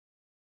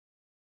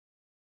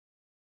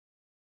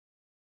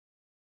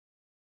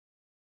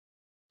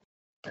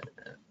Good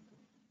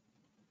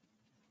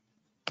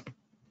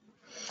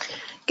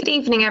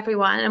evening,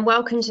 everyone, and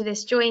welcome to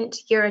this joint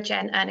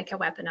EUROGEN ERNICA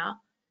webinar.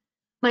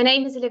 My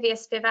name is Olivia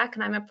Spivak,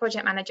 and I'm a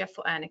project manager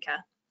for ERNICA.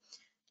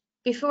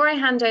 Before I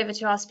hand over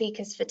to our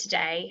speakers for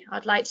today,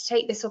 I'd like to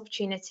take this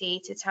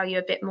opportunity to tell you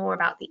a bit more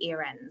about the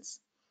ERNs.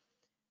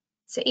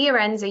 So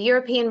ERNs are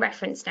European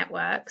reference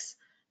networks,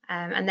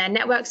 and they're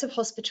networks of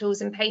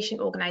hospitals and patient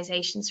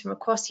organisations from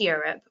across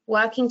Europe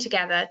working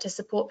together to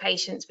support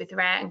patients with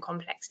rare and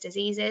complex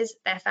diseases,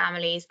 their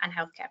families and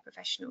healthcare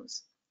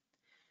professionals.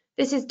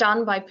 This is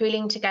done by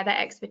pooling together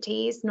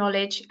expertise,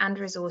 knowledge and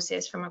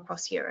resources from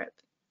across Europe.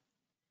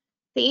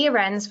 The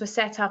ERNs were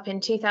set up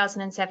in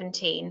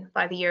 2017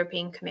 by the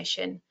European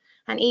Commission,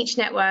 and each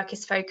network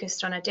is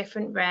focused on a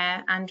different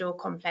rare and/or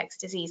complex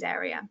disease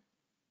area.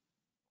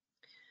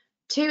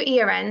 2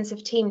 ERNs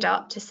have teamed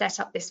up to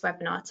set up this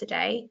webinar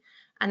today,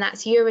 and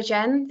that's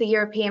EUROGEN, the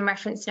European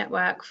Reference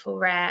Network for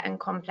Rare and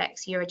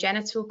Complex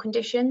Urogenital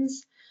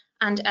Conditions,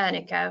 and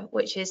ERNICA,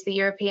 which is the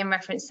European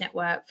Reference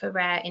Network for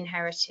Rare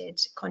Inherited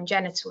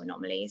Congenital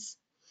Anomalies.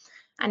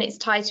 And it's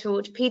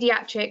titled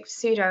Paediatric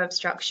Pseudo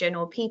Obstruction,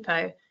 or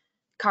PIPO,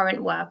 Current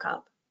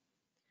Workup.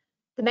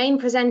 The main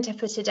presenter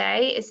for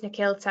today is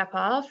Nikhil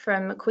Thapar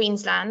from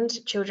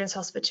Queensland Children's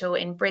Hospital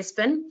in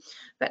Brisbane,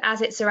 but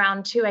as it's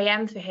around 2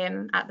 AM for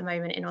him at the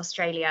moment in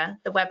Australia,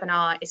 the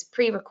webinar is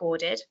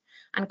pre-recorded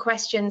and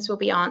questions will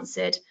be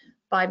answered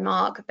by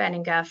Marc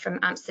Benninga from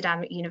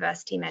Amsterdam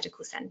University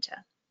Medical Centre.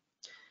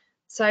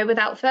 So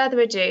without further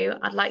ado,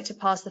 I'd like to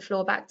pass the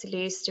floor back to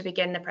Luz to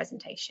begin the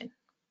presentation.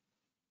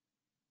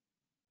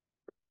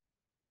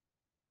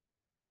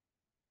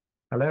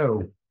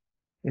 Hello,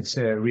 it's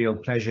a real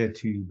pleasure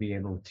to be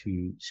able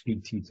to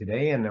speak to you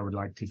today, and I would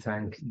like to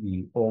thank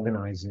the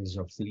organisers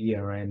of the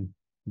ERN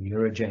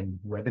eUROGEN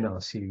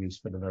webinar series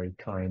for the very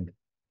kind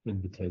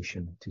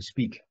invitation to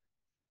speak.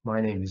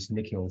 My name is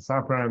Nikhil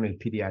Thapar. I'm a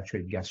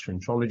paediatric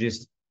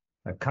gastroenterologist,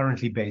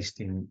 currently based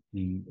in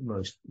the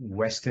most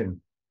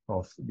western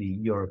of the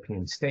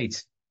European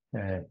states,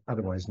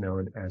 otherwise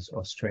known as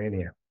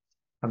Australia.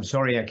 I'm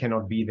sorry I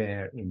cannot be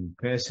there in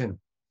person,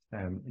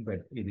 but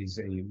it is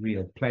a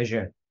real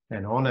pleasure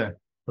and honor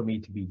for me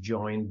to be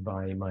joined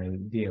by my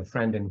dear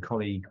friend and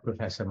colleague,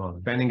 Professor Marc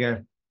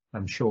Benninga.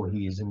 I'm sure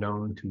he is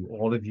known to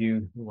all of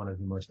you, one of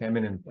the most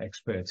eminent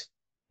experts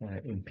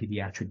in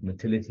pediatric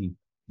motility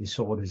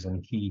disorders,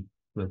 and he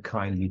will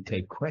kindly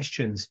take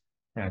questions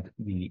at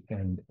the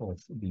end of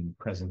the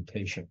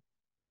presentation.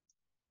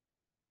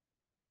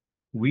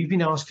 We've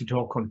been asked to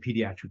talk on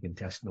pediatric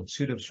intestinal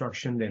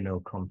pseudo-obstruction. There are no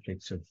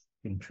conflicts of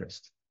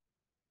interest.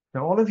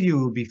 Now, all of you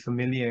will be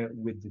familiar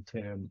with the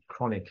term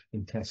chronic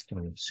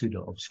intestinal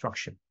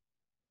pseudo-obstruction.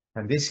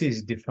 And this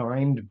is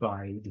defined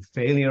by the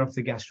failure of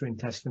the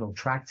gastrointestinal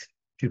tract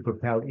to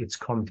propel its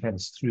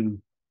contents through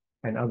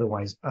an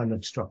otherwise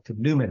unobstructed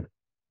lumen.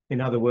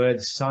 In other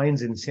words,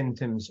 signs and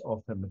symptoms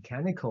of a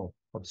mechanical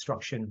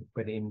obstruction,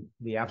 but in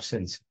the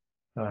absence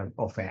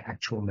of an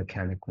actual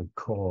mechanical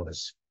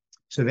cause.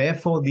 So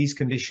therefore, these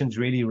conditions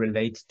really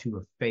relate to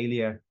a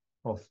failure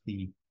of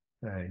the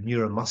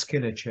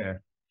neuromusculature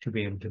to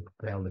be able to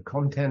propel the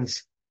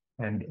contents.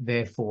 And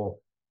therefore,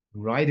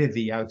 right at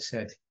the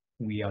outset,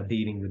 we are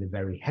dealing with a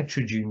very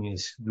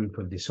heterogeneous group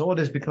of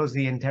disorders because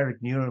the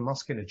enteric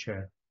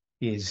neuromusculature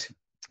is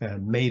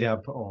made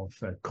up of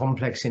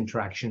complex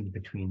interactions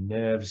between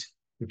nerves,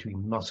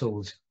 between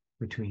muscles,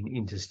 between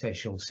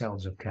interstitial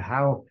cells of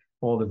Cajal.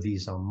 All of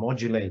these are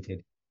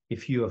modulated.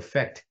 If you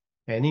affect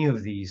any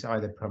of these,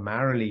 either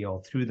primarily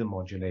or through the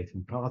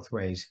modulating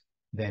pathways,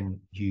 then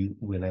you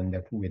will end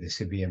up with a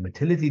severe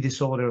motility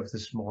disorder of the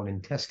small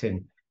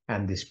intestine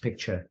and this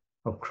picture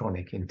of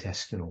chronic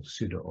intestinal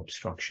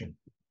pseudo-obstruction.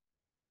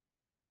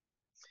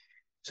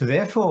 So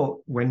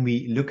therefore, when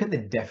we look at the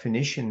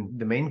definition,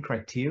 the main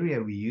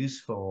criteria we use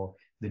for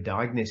the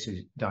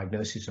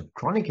diagnosis of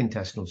chronic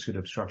intestinal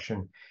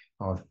pseudo-obstruction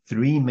are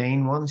 3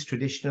 main ones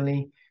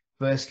traditionally.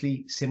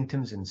 Firstly,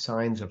 symptoms and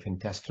signs of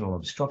intestinal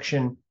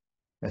obstruction.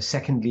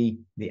 Secondly,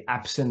 the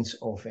absence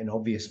of an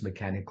obvious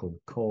mechanical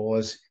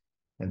cause.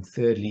 And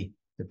thirdly,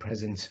 the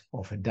presence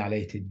of a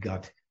dilated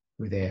gut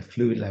with air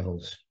fluid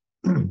levels.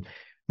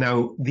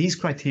 Now, these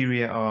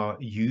criteria are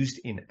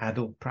used in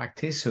adult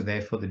practice, so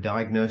therefore the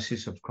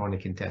diagnosis of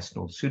chronic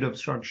intestinal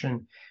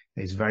pseudo-obstruction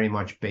is very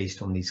much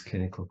based on these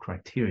clinical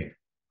criteria.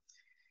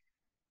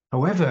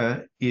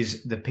 However,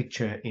 is the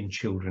picture in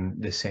children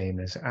the same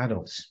as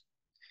adults?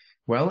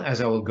 Well, as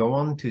I will go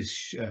on to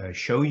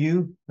show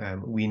you,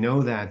 we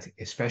know that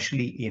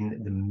especially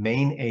in the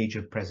main age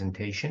of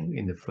presentation,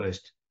 in the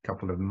first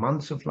couple of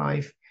months of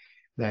life,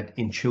 that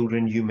in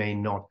children you may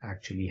not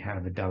actually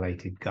have a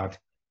dilated gut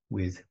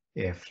with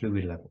air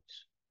fluid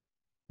levels.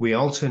 We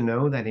also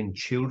know that in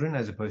children,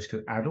 as opposed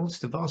to adults,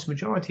 the vast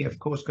majority, of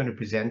course, going to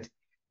present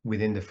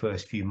within the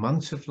first few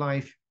months of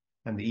life,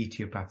 and the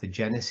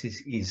etiopathogenesis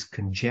is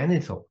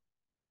congenital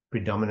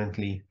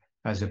predominantly,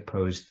 as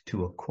opposed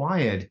to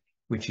acquired,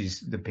 which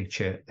is the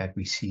picture that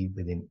we see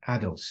within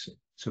adults.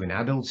 So in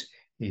adults,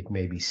 it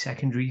may be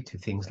secondary to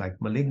things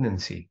like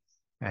malignancy,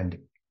 and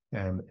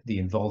the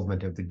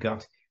involvement of the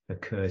gut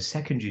occurs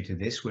secondary to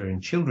this, where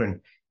in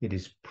children it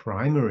is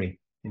primary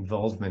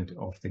involvement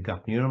of the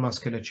gut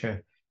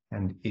neuromusculature,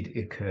 and it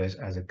occurs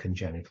as a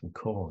congenital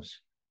cause.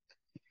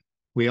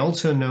 We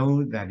also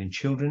know that in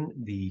children,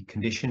 the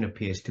condition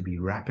appears to be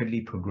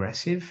rapidly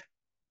progressive,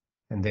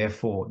 and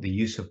therefore the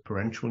use of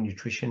parenteral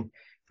nutrition,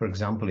 for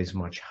example, is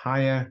much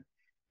higher.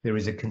 There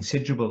is a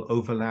considerable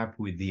overlap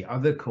with the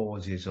other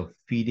causes of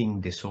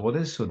feeding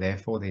disorders, so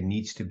therefore there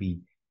needs to be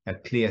a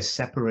clear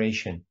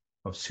separation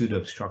of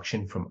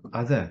pseudo-obstruction from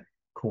other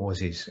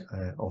causes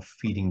of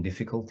feeding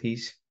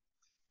difficulties.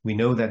 We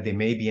know that there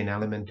may be an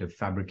element of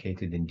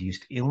fabricated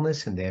induced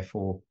illness, and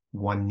therefore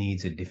one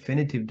needs a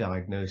definitive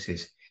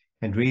diagnosis.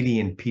 And really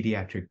in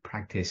pediatric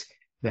practice,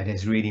 that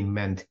has really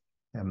meant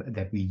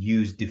that we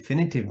use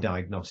definitive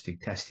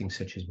diagnostic testing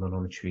such as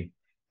manometry,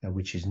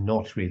 which is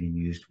not really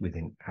used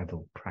within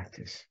adult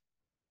practice.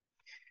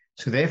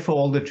 So therefore,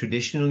 although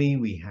traditionally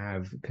we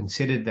have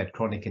considered that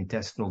chronic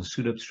intestinal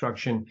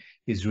pseudo-obstruction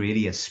is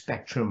really a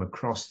spectrum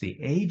across the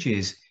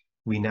ages,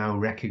 we now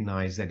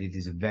recognize that it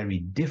is a very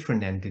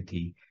different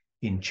entity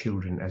in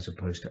children as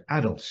opposed to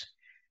adults.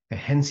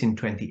 Hence, in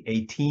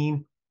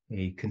 2018,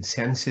 a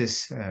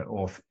consensus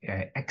of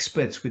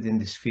experts within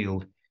this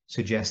field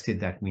suggested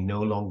that we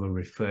no longer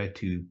refer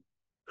to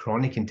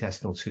chronic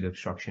intestinal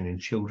pseudo-obstruction in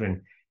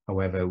children.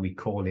 However, we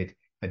call it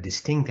a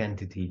distinct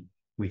entity,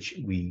 which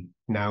we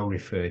now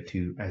refer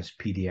to as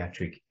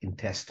pediatric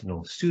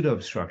intestinal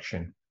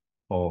pseudo-obstruction,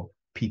 or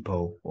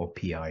PIPO or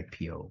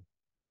PIPO.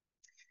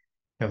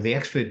 Now, the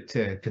expert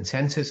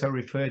consensus I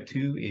referred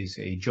to is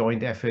a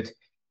joint effort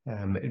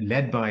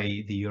led by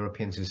the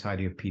European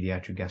Society of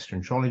Pediatric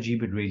Gastroenterology,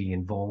 but really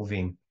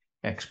involving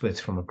experts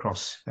from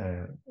across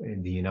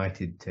the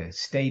United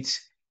States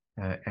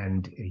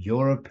and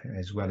Europe,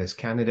 as well as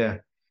Canada.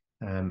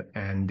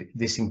 And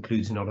this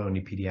includes not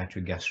only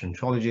pediatric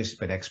gastroenterologists,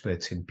 but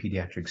experts in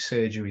pediatric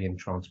surgery and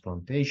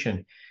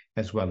transplantation,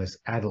 as well as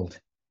adult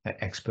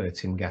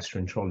experts in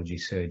gastroenterology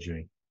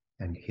surgery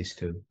and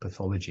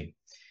histopathology.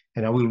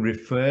 And I will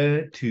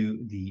refer to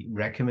the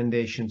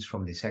recommendations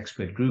from this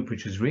expert group,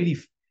 which was really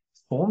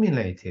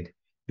formulated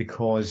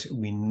because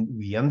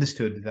we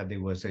understood that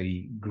there was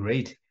a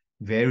great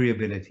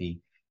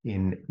variability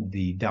in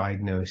the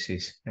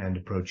diagnosis and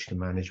approach to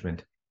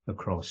management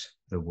across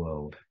the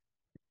world.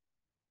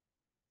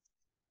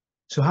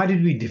 So how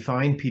did we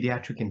define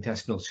pediatric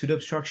intestinal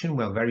pseudo-obstruction?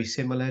 Well, very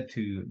similar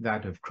to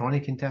that of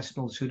chronic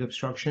intestinal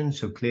pseudo-obstruction.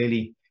 So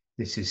clearly,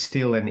 this is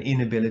still an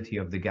inability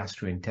of the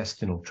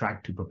gastrointestinal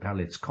tract to propel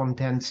its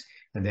contents,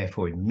 and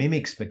therefore it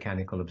mimics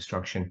mechanical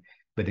obstruction,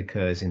 but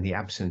occurs in the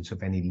absence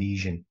of any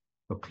lesion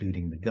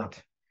occluding the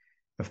gut.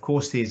 Of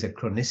course, there's a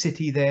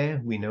chronicity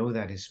there. We know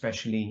that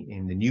especially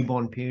in the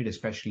newborn period,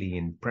 especially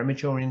in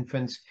premature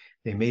infants,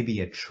 there may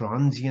be a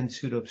transient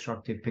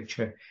pseudo-obstructive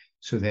picture.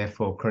 So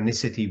therefore,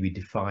 chronicity we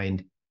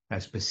defined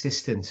as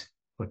persistence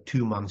for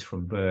 2 months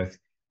from birth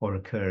or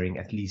occurring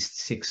at least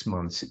 6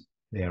 months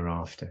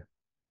thereafter.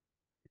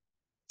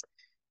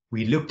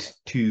 We looked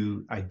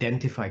to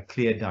identify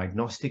clear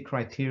diagnostic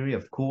criteria.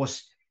 Of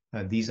course,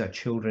 these are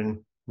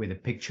children with a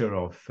picture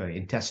of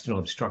intestinal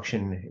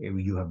obstruction.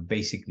 You have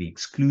basically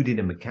excluded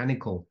a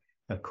mechanical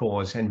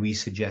cause, and we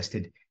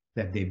suggested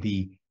that there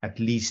be at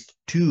least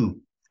 2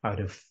 out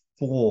of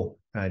 4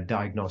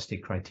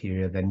 diagnostic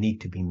criteria that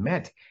need to be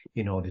met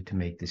in order to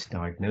make this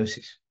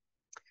diagnosis.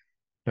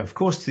 Now, of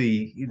course,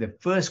 the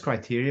first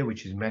criteria,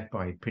 which is met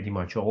by pretty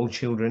much all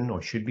children,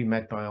 or should be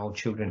met by all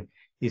children,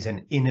 is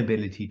an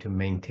inability to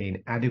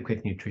maintain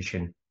adequate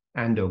nutrition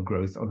and/or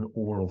growth on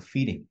oral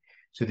feeding.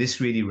 So this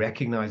really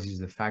recognizes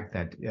the fact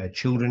that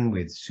children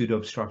with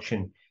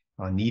pseudo-obstruction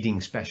are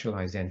needing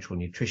specialized enteral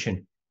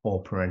nutrition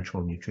or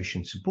parenteral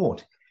nutrition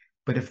support.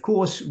 But of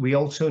course, we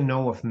also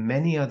know of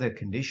many other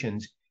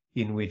conditions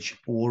in which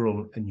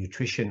oral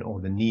nutrition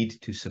or the need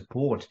to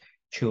support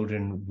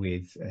children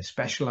with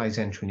specialized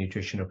enteral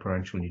nutrition or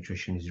parenteral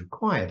nutrition is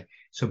required.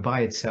 So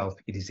by itself,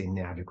 it is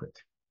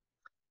inadequate.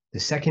 The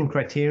second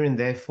criterion,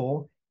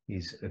 therefore,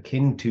 is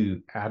akin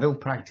to adult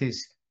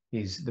practice,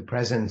 is the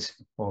presence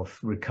of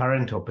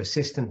recurrent or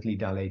persistently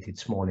dilated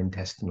small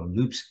intestinal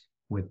loops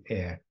with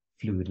air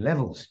fluid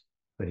levels.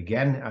 But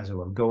again, as I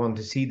will go on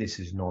to see, this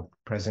is not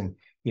present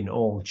in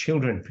all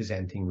children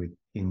presenting with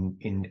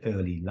in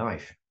early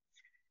life.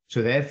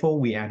 So therefore,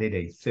 we added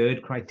a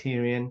third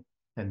criterion,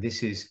 and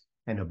this is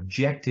an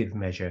objective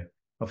measure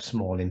of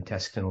small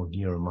intestinal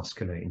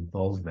neuromuscular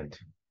involvement.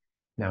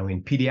 Now,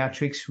 in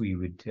pediatrics, we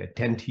would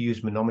tend to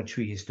use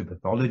manometry.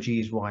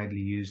 Histopathology is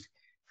widely used.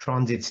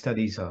 Transit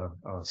studies are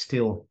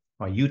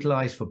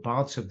utilized for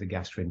parts of the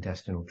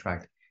gastrointestinal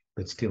tract,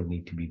 but still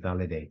need to be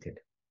validated.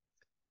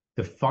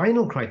 The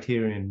final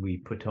criterion we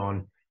put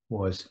on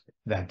was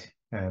that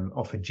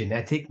of a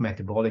genetic,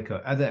 metabolic,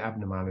 or other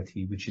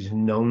abnormality which is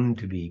known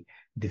to be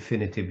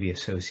definitively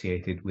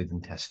associated with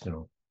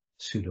intestinal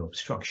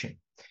pseudo-obstruction.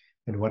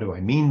 And what do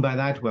I mean by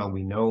that? Well,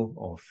 we know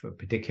of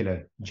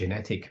particular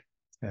genetic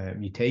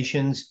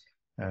mutations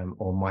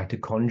or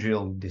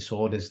mitochondrial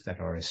disorders that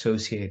are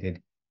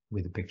associated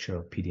with a picture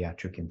of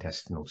pediatric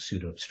intestinal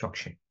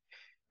pseudo-obstruction.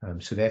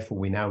 So therefore,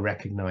 we now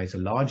recognize a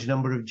large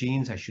number of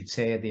genes. I should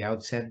say at the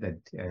outset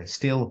that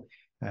still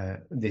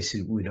this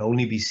would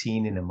only be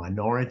seen in a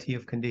minority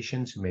of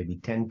conditions, maybe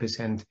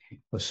 10%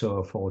 or so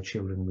of all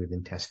children with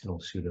intestinal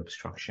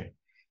pseudo-obstruction.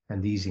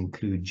 And these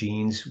include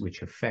genes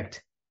which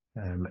affect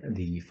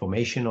the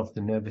formation of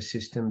the nervous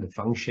system, the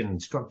function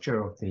and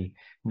structure of the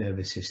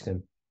nervous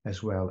system,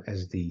 as well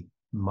as the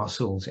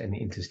muscles and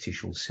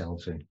interstitial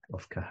cells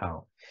of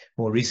Cajal.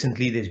 More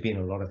recently, there's been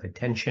a lot of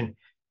attention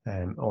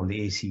on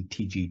the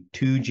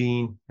ACTG2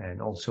 gene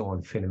and also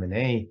on filament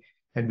A,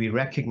 and we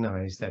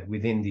recognize that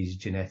within these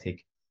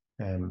genetic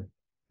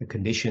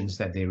conditions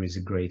that there is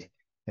a great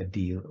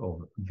deal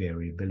of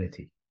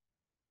variability.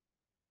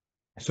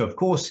 So of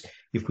course,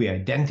 if we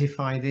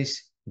identify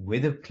this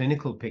with a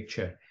clinical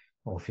picture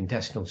of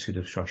intestinal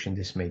pseudo-obstruction,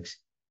 this makes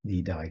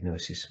the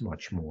diagnosis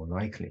much more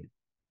likely.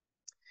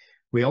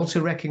 We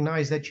also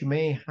recognize that you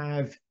may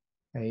have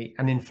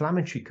an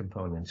inflammatory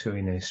component. So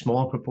in a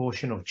small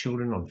proportion of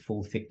children on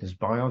full thickness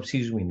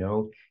biopsies, we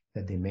know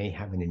that they may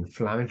have an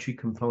inflammatory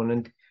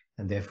component,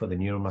 and therefore the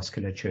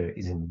neuromusculature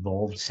is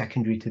involved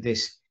secondary to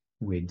this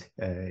with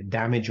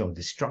damage or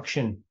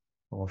destruction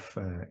of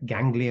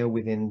ganglia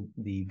within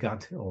the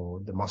gut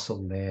or the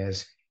muscle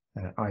layers,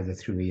 either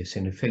through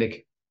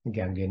eosinophilic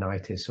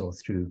ganglionitis or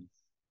through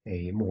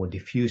a more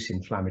diffuse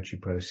inflammatory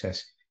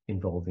process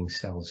involving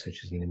cells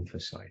such as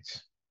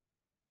lymphocytes.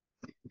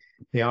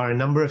 There are a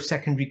number of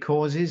secondary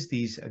causes.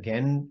 These,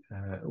 again,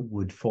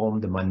 would form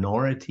the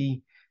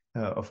minority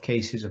of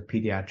cases of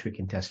pediatric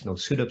intestinal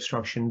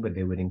pseudo-obstruction, but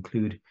they would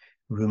include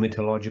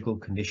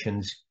rheumatological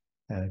conditions,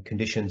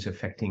 conditions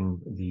affecting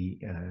the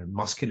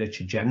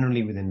musculature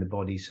generally within the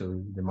body,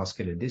 so the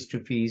muscular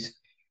dystrophies,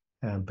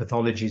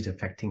 pathologies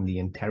affecting the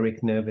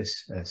enteric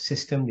nervous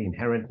system, the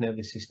inherent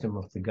nervous system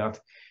of the gut,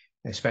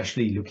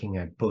 especially looking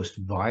at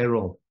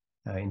post-viral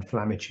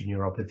inflammatory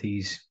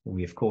neuropathies.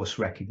 We, of course,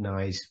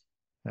 recognize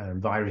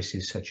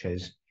viruses such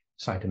as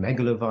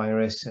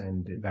cytomegalovirus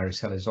and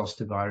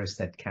varicella-zoster virus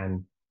that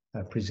can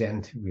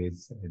present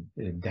with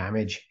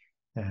damage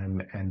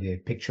and a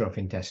picture of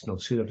intestinal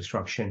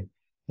pseudo-obstruction.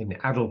 In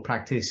adult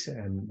practice,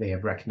 they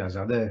have recognized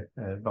other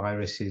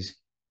viruses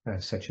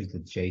such as the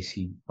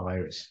JC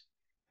virus.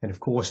 And of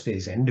course,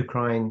 there's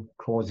endocrine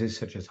causes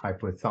such as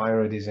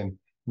hypothyroidism,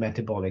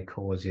 metabolic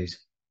causes,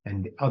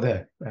 and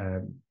other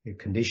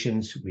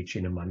conditions which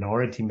in a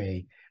minority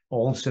may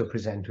also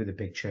present with a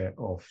picture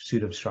of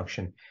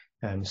pseudo-obstruction,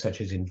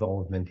 such as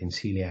involvement in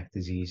celiac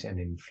disease and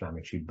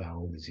inflammatory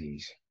bowel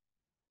disease.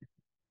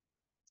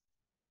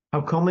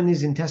 How common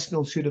is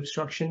intestinal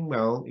pseudo-obstruction?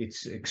 Well,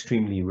 it's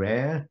extremely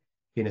rare.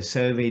 In a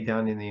survey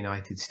done in the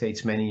United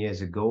States many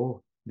years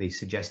ago, the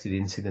suggested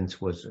incidence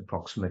was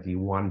approximately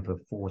 1 per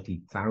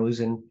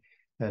 40,000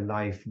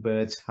 live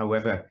births.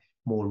 However,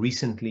 more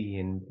recently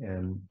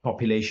in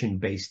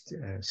population-based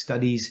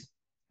studies,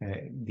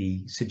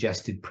 the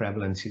suggested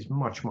prevalence is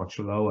much, much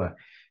lower,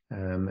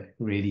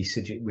 really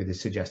with a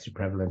suggested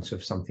prevalence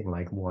of something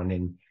like 1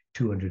 in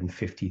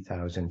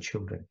 250,000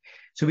 children.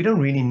 So we don't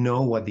really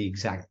know what the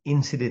exact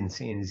incidence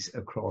is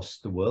across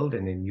the world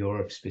and in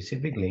Europe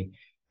specifically,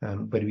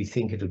 but we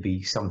think it'll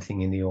be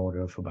something in the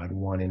order of about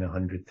 1 in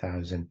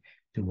 100,000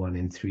 to 1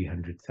 in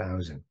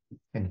 300,000.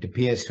 And it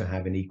appears to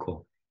have an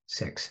equal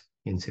sex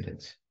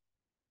incidence.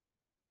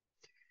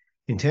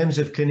 In terms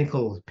of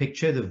clinical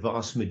picture, the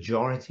vast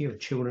majority of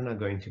children are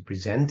going to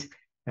present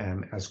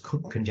as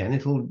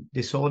congenital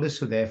disorders.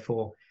 So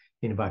therefore,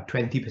 in about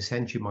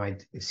 20%, you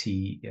might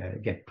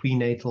get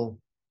prenatal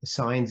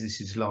signs. This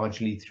is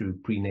largely through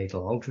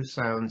prenatal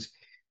ultrasounds,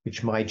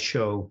 which might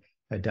show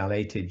a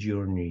dilated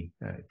urinary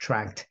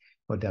tract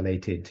or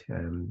dilated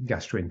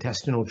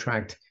gastrointestinal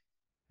tract.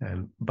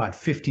 About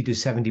 50 to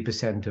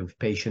 70% of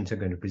patients are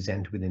going to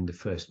present within the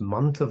first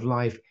month of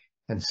life,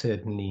 and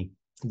certainly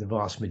the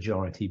vast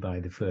majority by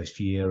the first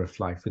year of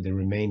life, with the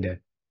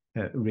remainder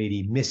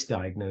really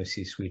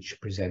misdiagnosis, which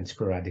presents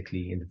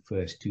sporadically in the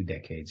first 2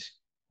 decades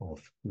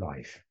of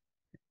life.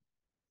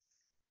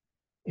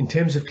 In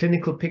terms of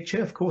clinical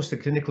picture, of course, the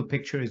clinical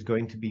picture is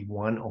going to be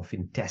one of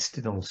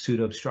intestinal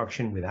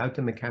pseudo-obstruction without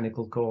a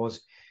mechanical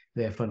cause.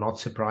 Therefore, not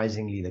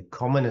surprisingly, the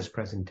commonest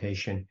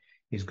presentation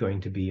is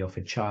going to be of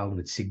a child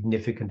with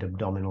significant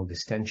abdominal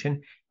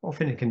distension.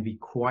 Often it can be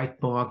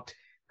quite marked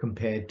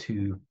compared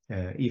to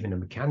even a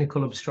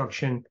mechanical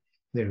obstruction.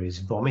 There is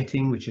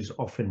vomiting, which is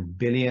often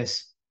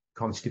bilious.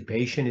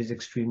 Constipation is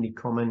extremely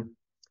common.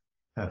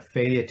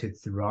 Failure to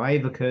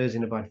thrive occurs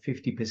in about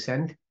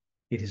 50%.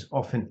 It is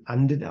often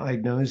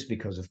underdiagnosed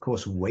because, of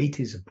course, weight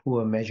is a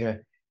poor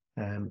measure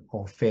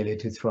of failure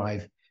to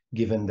thrive,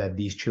 given that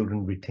these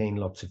children retain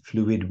lots of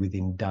fluid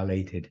within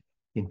dilated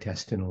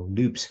intestinal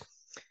loops.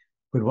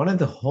 But one of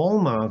the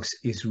hallmarks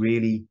is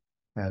really,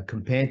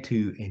 compared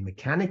to a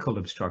mechanical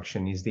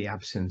obstruction, is the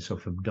absence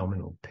of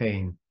abdominal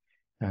pain.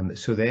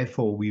 So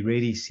therefore, we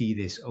really see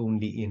this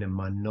only in a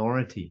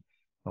minority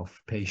of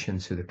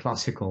patients. So the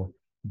classical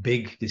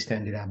big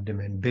distended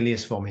abdomen,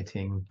 bilious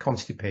vomiting,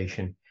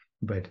 constipation,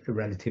 but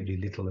relatively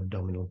little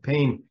abdominal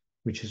pain,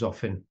 which is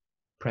often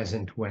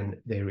present when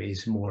there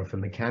is more of a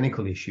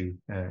mechanical issue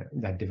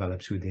that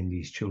develops within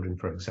these children,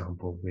 for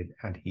example, with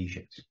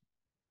adhesions.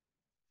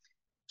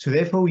 So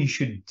therefore, we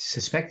should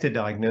suspect a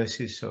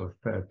diagnosis of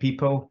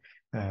PIPO,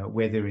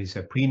 where there is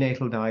a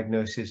prenatal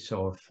diagnosis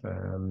of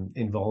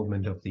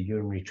involvement of the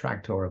urinary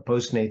tract, or a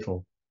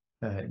postnatal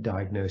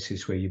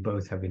diagnosis where you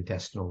both have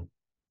intestinal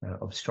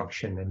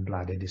obstruction and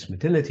bladder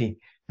dysmotility.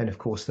 And of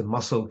course, the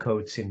muscle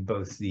coats in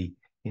both the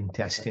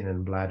intestine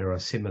and bladder are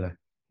similar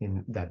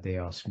in that they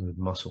are smooth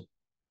muscle.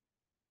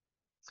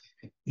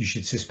 You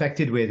should suspect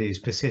it where there is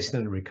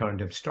persistent and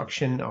recurrent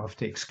obstruction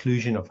after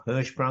exclusion of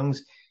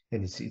Hirschsprung's.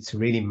 And it's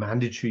really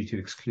mandatory to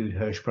exclude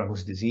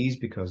Hirschsprung's disease,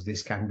 because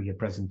this can be a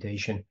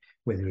presentation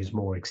where there is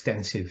more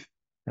extensive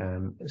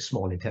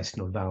small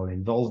intestinal bowel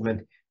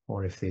involvement,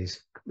 or if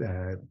there's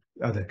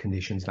other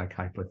conditions like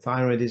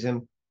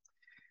hypothyroidism.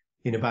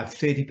 In about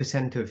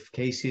 30% of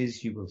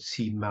cases, you will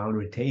see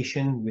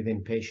malrotation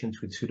within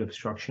patients with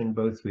pseudo-obstruction,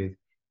 both with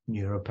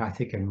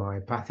neuropathic and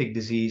myopathic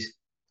disease.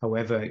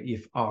 However,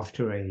 if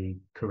after a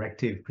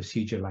corrective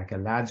procedure like a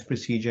LADS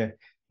procedure,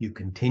 you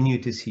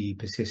continue to see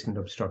persistent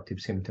obstructive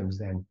symptoms,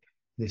 then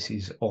this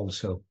is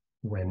also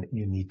when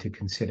you need to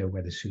consider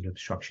whether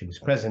pseudo-obstruction is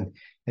present.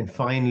 And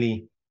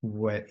finally,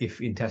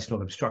 if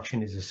intestinal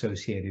obstruction is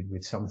associated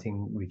with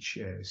something which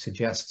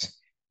suggests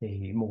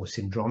a more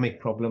syndromic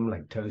problem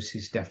like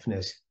ptosis,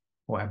 deafness,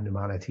 or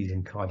abnormalities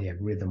in cardiac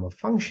rhythm or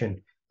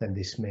function, then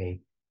this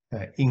may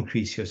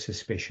increase your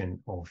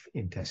suspicion of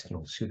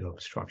intestinal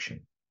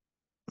pseudo-obstruction.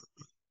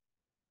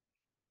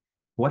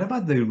 What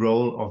about the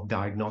role of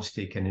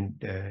diagnostic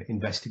and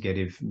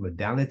investigative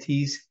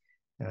modalities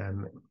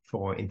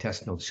for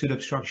intestinal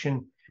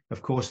pseudo-obstruction?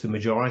 Of course, the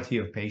majority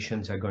of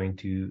patients are going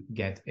to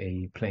get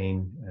a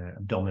plain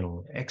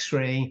abdominal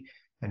X-ray,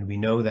 and we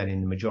know that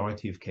in the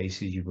majority of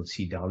cases, you will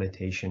see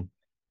dilatation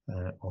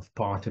of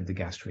part of the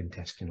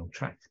gastrointestinal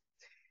tract.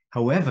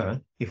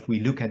 However, if we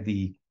look at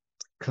the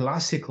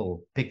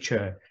classical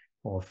picture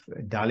of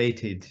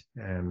dilated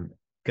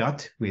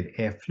gut with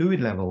air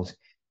fluid levels,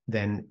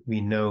 then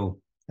we know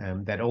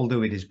that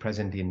although it is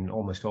present in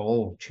almost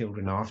all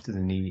children after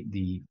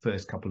the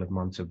first couple of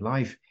months of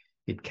life,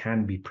 it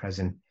can be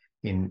present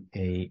in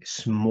a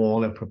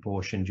smaller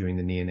proportion during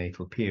the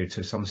neonatal period.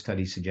 So some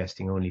studies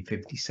suggesting only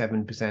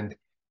 57%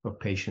 of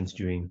patients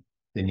during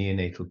the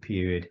neonatal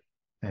period.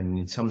 And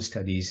in some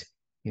studies,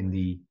 in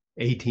the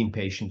 18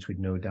 patients with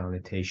no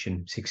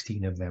dilatation,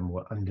 16 of them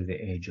were under the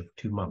age of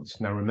 2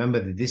 months. Now, remember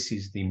that this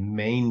is the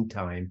main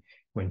time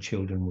when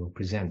children will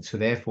present. So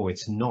therefore,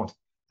 it's not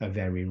a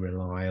very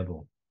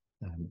reliable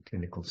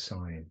clinical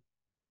sign.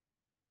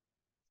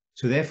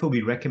 So therefore,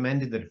 we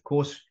recommended that, of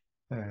course,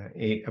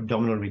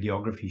 abdominal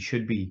radiography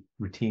should be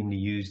routinely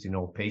used in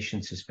all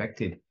patients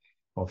suspected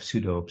of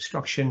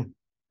pseudo-obstruction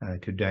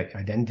to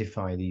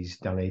identify these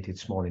dilated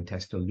small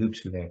intestinal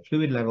loops with air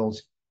fluid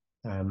levels.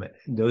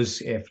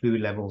 Those air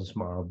fluid levels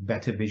are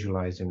better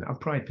visualized in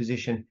upright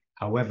position.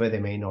 However, they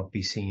may not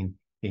be seen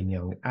in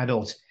young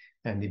adults.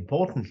 And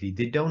importantly,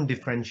 they don't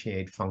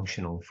differentiate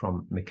functional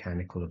from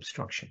mechanical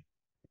obstruction.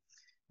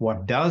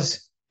 What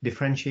does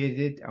differentiate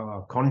it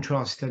are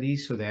contrast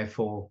studies. So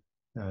therefore,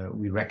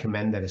 we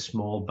recommend that a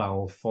small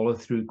bowel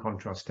follow-through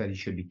contrast study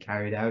should be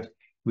carried out.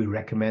 We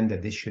recommend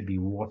that this should be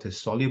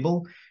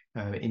water-soluble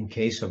in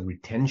case of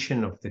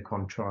retention of the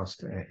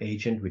contrast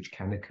agent, which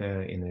can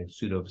occur in a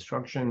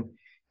pseudo-obstruction,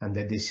 and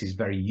that this is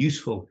very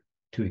useful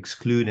to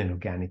exclude an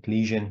organic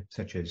lesion,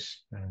 such as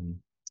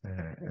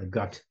a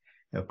gut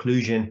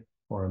occlusion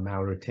or a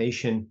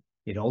malrotation.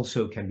 It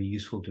also can be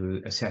useful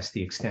to assess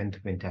the extent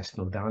of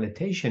intestinal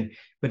dilatation,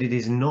 but it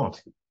is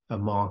not a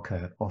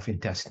marker of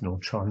intestinal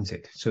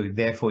transit. So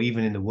therefore,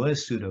 even in the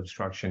worst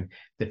pseudo-obstruction,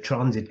 the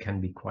transit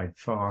can be quite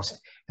fast,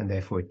 and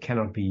therefore it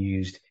cannot be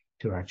used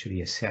to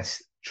actually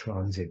assess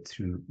transit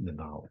through the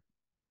bowel.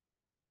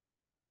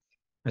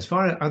 As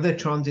far as other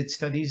transit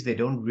studies, they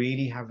don't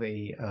really have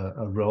a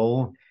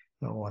role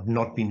or have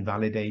not been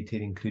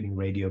validated, including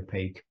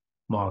radiopaque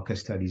marker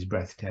studies,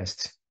 breath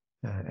tests,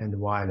 and the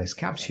wireless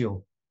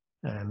capsule.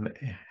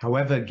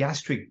 However,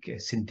 gastric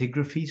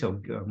scintigraphies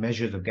or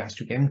measures of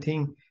gastric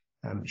emptying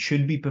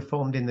should be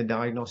performed in the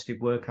diagnostic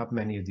workup.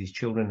 Many of these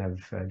children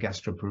have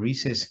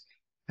gastroparesis,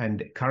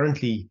 and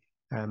currently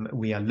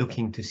we are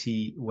looking to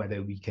see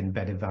whether we can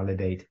better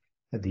validate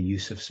the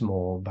use of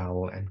small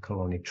bowel and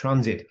colonic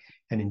transit.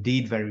 And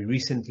indeed, very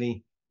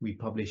recently, we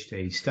published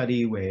a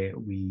study where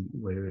we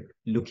were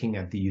looking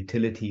at the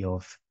utility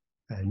of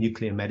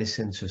nuclear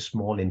medicine, so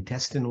small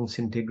intestinal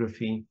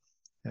scintigraphy.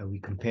 We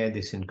compared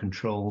this in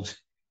controls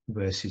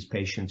versus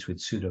patients with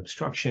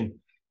pseudo-obstruction.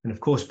 And of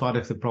course, part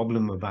of the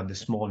problem about the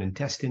small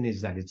intestine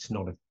is that it's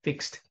not a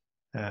fixed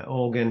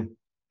organ,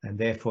 and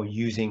therefore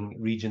using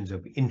regions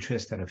of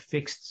interest that are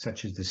fixed,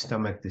 such as the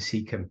stomach, the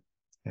cecum,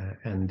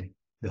 and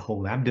the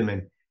whole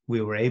abdomen, we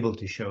were able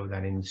to show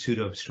that in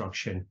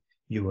pseudo-obstruction,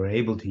 you were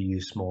able to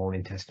use small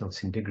intestinal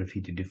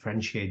scintigraphy to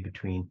differentiate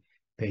between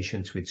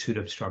patients with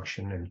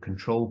pseudo-obstruction and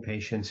control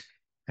patients,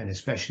 and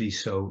especially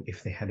so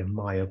if they had a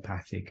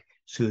myopathic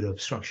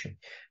pseudo-obstruction.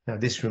 Now,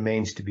 this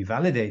remains to be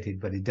validated,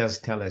 but it does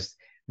tell us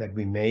that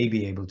we may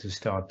be able to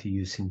start to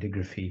use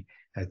scintigraphy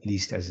at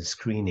least as a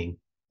screening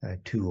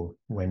tool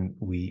when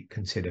we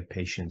consider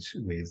patients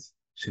with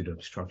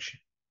pseudo-obstruction.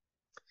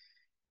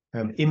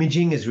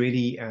 Imaging has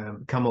really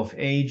come of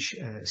age.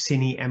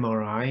 Cine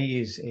MRI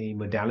is a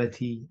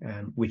modality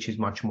which is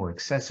much more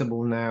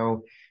accessible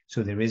now.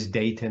 So there is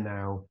data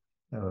now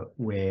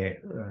where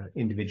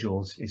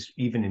individuals,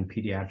 even in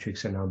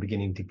pediatrics, are now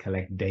beginning to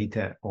collect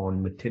data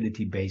on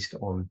motility based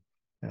on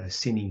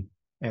Cine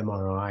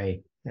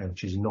MRI,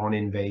 which is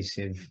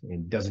non-invasive.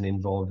 It doesn't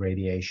involve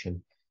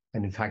radiation.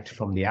 And in fact,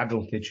 from the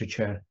adult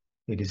literature,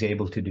 it is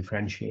able to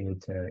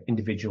differentiate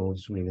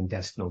individuals with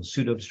intestinal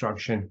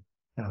pseudo-obstruction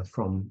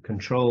from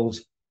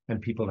controls. And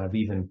people have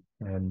even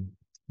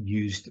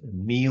used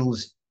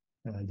meals,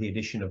 the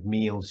addition of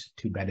meals,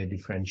 to better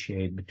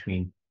differentiate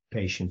between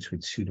patients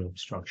with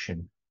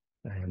pseudo-obstruction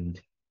and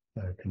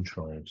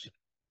controls.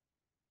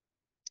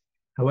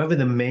 However,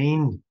 the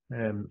main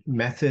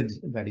method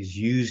that is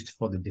used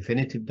for the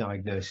definitive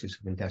diagnosis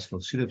of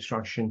intestinal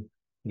pseudo-obstruction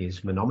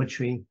is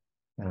manometry,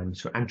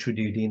 so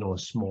antroduodenal or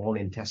small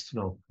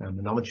intestinal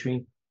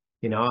manometry.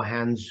 In our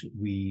hands,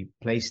 we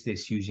place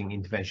this using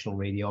interventional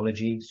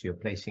radiology. So you're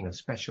placing a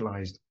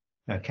specialized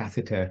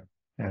catheter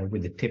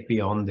with the tip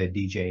beyond the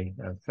DJ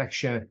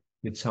flexure,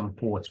 with some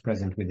ports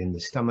present within the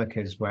stomach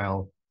as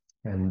well.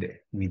 And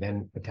we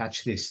then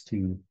attach this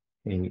to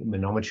a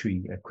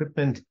manometry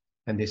equipment,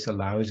 and this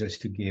allows us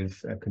to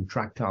give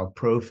contractile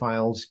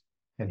profiles.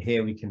 And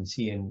here we can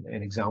see an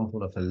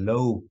example of a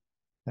low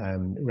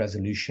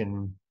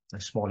resolution, a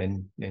small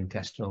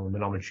intestinal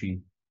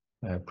manometry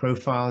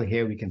profile.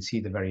 Here we can see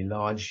the very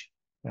large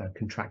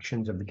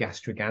contractions of the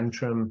gastric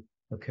antrum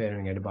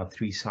occurring at about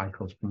 3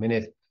 cycles per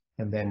minute.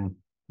 And then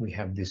we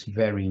have this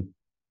very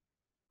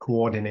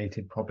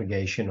coordinated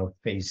propagation of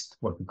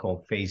what we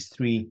call phase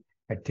 3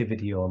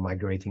 activity or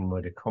migrating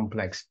motor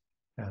complex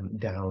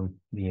down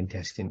the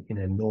intestine in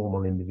a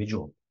normal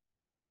individual.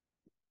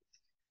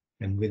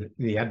 And with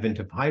the advent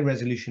of high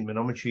resolution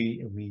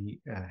manometry, we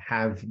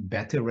have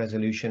better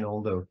resolution,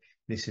 although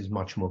this is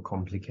much more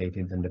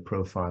complicated than the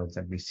profiles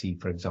that we see,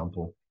 for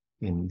example,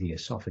 in the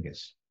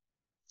esophagus.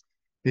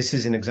 This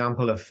is an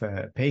example of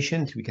a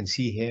patient. We can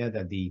see here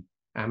that the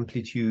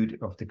amplitude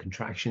of the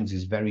contractions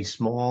is very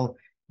small,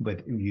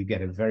 but you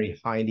get a very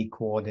highly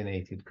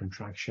coordinated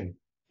contraction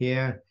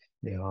here.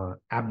 There are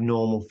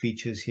abnormal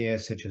features here,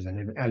 such as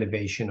an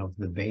elevation of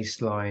the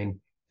baseline,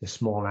 the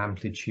small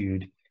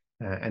amplitude,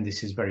 and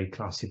this is a very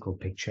classical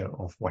picture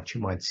of what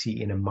you might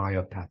see in a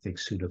myopathic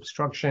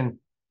pseudo-obstruction.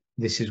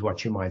 This is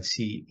what you might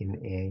see in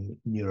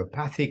a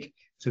neuropathic.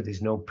 So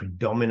there's no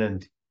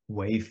predominant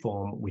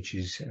waveform which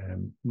is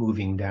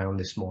moving down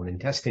the small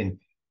intestine,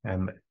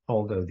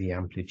 although the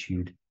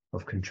amplitude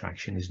of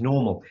contraction is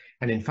normal.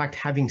 And in fact,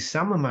 having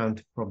some amount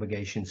of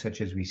propagation,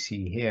 such as we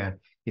see here,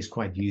 is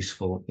quite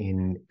useful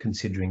in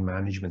considering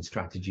management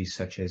strategies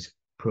such as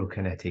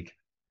prokinetic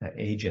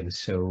agents.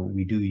 So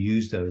we do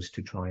use those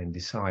to try and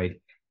decide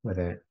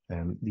whether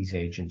these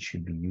agents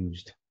should be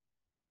used.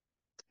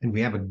 And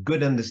we have a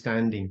good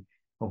understanding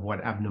of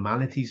what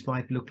abnormalities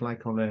might look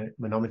like on a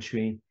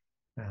manometry.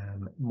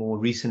 More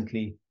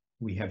recently,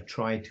 we have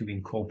tried to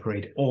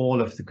incorporate all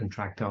of the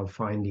contractile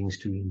findings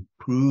to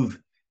improve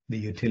the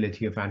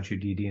utility of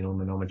antroduodenal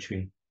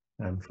manometry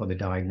for the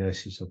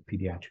diagnosis of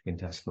pediatric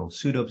intestinal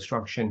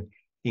pseudo-obstruction,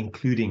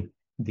 including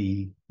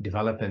the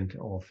development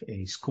of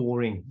a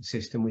scoring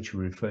system, which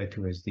we refer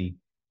to as the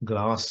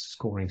GLASS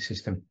scoring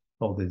system,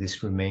 although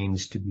this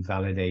remains to be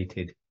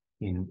validated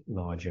in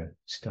larger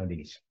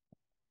studies.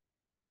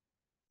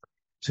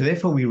 So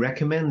therefore, we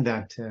recommend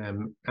that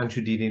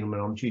antroduodenal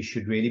manometry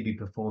should really be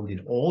performed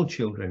in all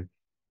children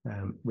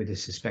with a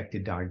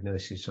suspected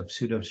diagnosis of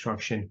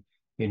pseudo-obstruction,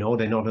 in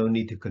order not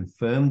only to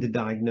confirm the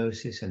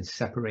diagnosis and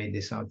separate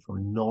this out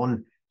from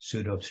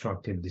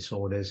non-pseudo-obstructive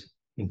disorders,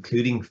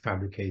 including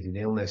fabricated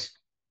illness,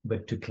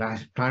 but to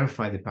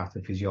clarify the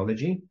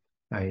pathophysiology.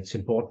 It's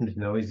important to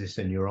know, is this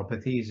a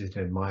neuropathy? Is it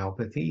a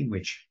myopathy,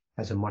 which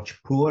has a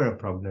much poorer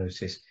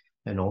prognosis,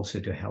 and also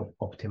to help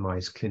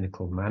optimize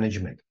clinical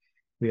management.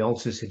 We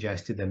also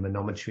suggested that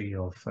manometry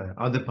of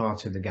other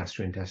parts of the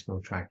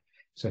gastrointestinal tract,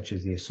 such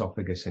as the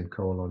esophagus and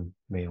colon,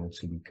 may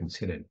also be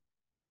considered.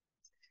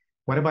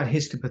 What about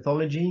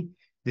histopathology?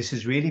 This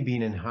has really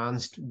been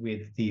enhanced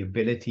with the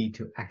ability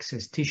to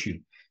access tissue.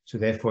 So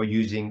therefore,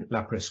 using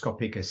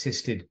laparoscopic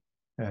assisted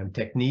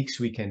techniques,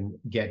 we can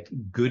get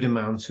good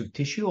amounts of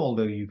tissue,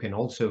 although you can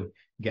also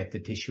get the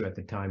tissue at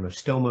the time of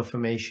stoma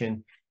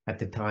formation, at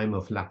the time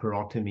of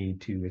laparotomy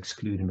to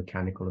exclude a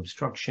mechanical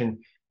obstruction.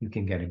 You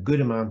can get a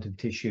good amount of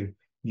tissue.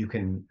 You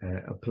can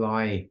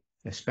apply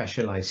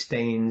specialized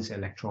stains,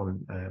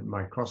 electron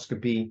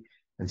microscopy,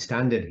 and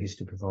standard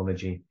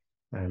histopathology.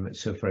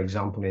 So for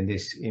example, in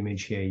this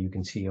image here, you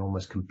can see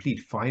almost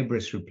complete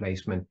fibrous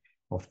replacement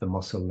of the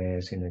muscle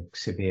layers in a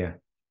severe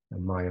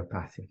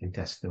myopathic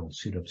intestinal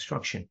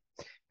pseudo-obstruction.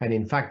 And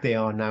in fact, there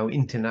are now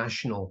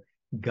international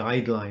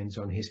guidelines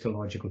on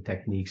histological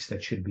techniques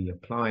that should be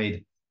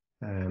applied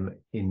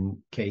in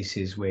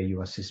cases where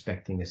you are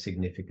suspecting a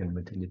significant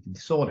motility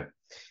disorder.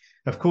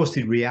 Of course,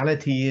 the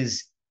reality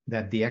is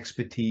that the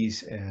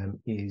expertise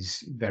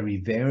is very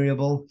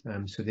variable.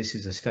 So this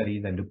is a study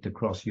that looked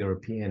across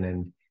European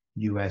and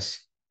US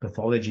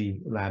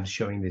pathology labs,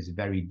 showing there's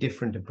very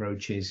different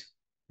approaches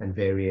and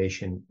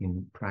variation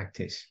in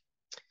practice.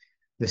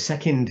 The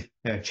second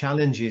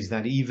challenge is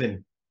that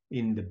even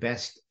in the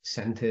best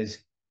centers,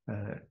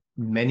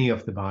 many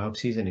of the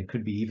biopsies, and it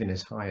could be even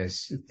as high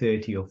as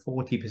 30 or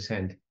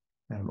 40%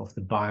 of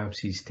the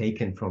biopsies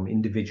taken from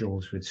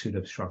individuals with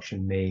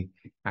pseudo-obstruction may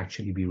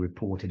actually be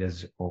reported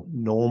as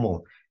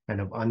normal and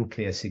of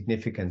unclear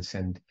significance,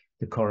 and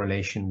the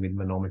correlation with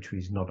manometry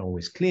is not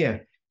always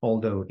clear,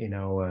 although in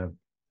our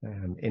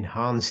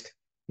enhanced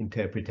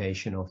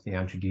interpretation of the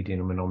anti-DDN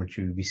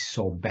manometry, we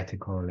saw better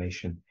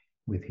correlation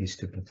with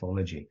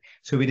histopathology.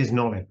 So it is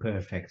not a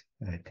perfect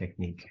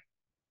technique.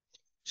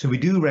 So we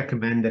do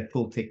recommend that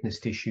full thickness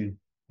tissue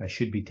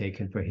should be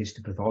taken for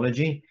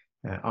histopathology,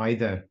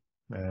 either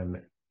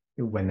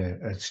when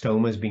a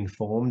stoma is being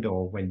formed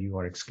or when you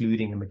are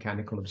excluding a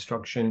mechanical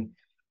obstruction.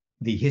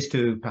 The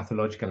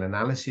histopathological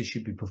analysis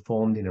should be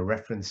performed in a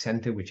reference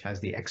center which has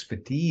the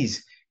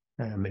expertise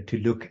to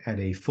look at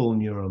a full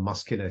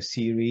neuromuscular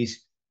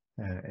series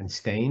and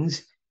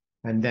stains.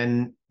 And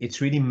then it's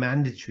really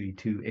mandatory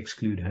to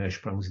exclude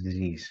Hirschsprung's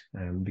disease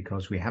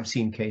because we have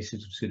seen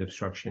cases of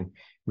pseudo-obstruction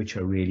which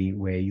are really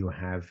where you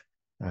have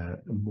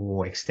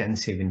more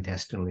extensive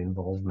intestinal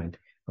involvement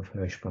of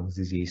Hirschsprung's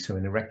disease. So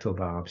an rectal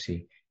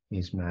biopsy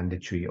is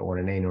mandatory, or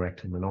an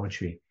anorectal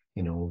manometry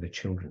in older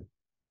children.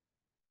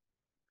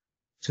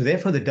 So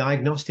therefore, the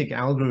diagnostic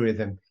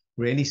algorithm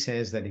really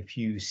says that if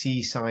you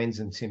see signs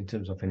and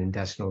symptoms of an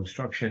intestinal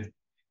obstruction,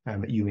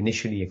 you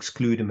initially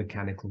exclude a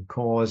mechanical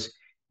cause.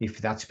 If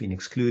that's been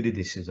excluded,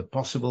 this is a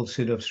possible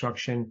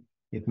pseudo-obstruction.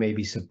 It may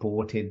be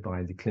supported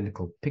by the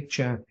clinical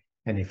picture.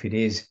 And if it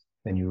is,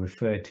 then you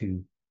refer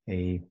to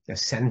a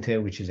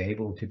center which is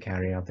able to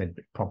carry out the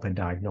proper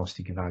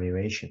diagnostic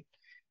evaluation.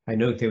 I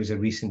note there was a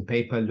recent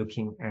paper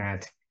looking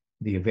at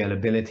the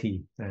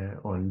availability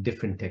on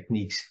different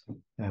techniques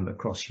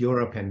across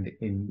Europe, and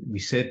we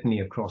certainly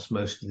across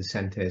most of the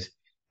centers,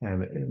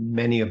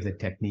 many of the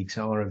techniques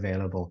are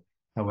available.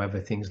 However,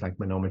 things like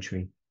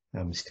manometry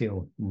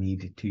still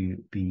need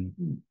to be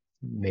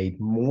made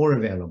more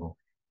available,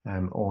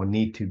 or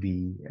need to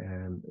be,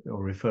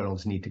 or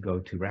referrals need to go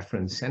to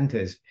reference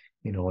centers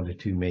in order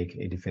to make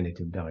a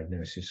definitive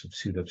diagnosis of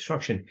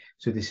pseudo-obstruction.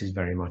 So this is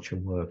very much a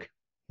work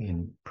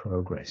in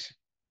progress.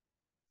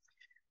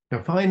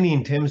 Now, finally,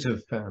 in terms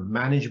of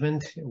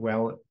management,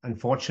 well,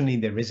 unfortunately,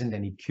 there isn't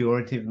any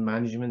curative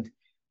management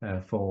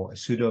for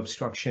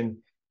pseudo-obstruction.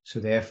 So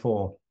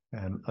therefore,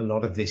 a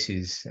lot of this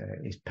is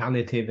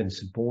palliative and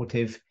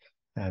supportive,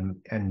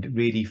 and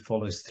really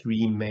follows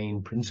three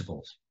main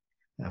principles.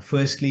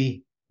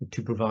 Firstly,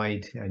 to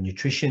provide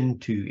nutrition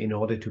in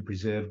order to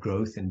preserve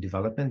growth and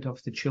development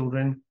of the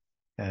children,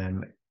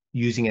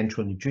 using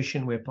enteral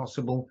nutrition where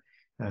possible,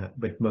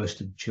 but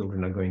most of the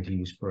children are going to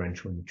use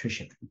parenteral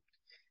nutrition.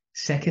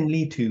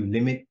 Secondly, to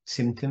limit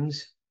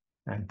symptoms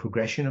and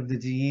progression of the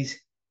disease,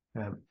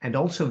 and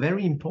also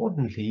very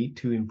importantly,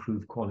 to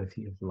improve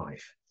quality of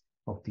life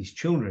of these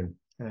children,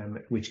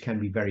 which can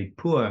be very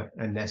poor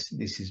unless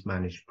this is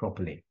managed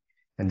properly.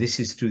 And this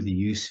is through the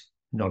use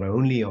not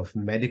only of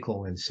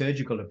medical and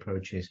surgical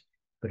approaches,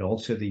 but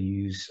also the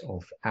use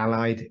of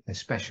allied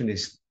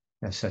specialists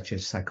such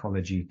as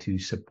psychology to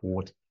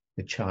support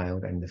the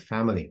child and the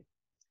family.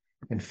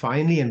 And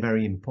finally, and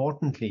very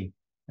importantly,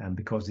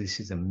 because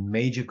this is a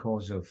major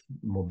cause of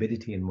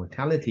morbidity and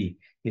mortality,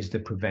 is the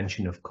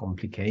prevention of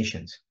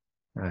complications.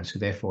 So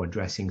therefore,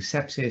 addressing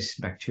sepsis,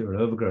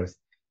 bacterial overgrowth,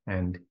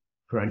 and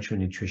parenteral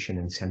nutrition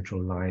and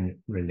central line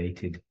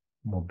related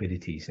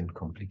morbidities and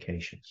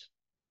complications.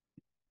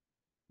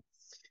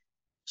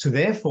 So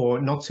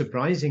therefore, not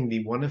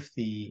surprisingly, one of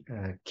the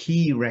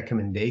key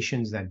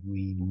recommendations that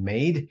we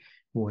made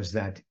was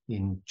that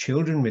in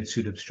children with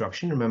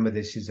pseudo-obstruction, remember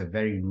this is a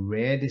very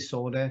rare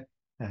disorder.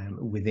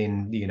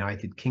 Within the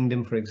United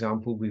Kingdom, for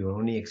example, we were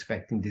only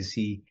expecting to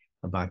see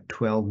about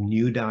 12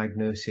 new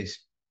diagnoses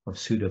of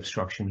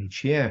pseudo-obstruction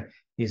each year,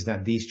 is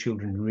that these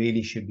children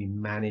really should be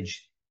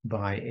managed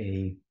by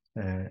a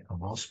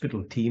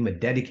hospital team, a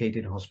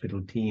dedicated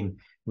hospital team,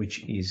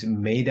 which is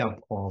made up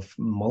of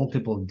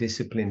multiple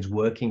disciplines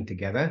working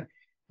together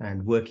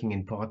and working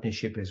in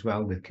partnership as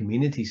well with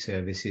community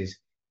services,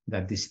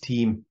 that this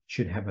team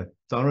should have a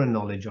thorough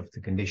knowledge of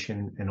the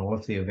condition and all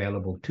of the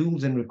available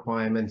tools and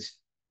requirements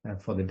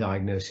for the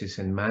diagnosis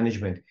and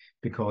management,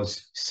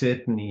 because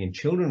certainly in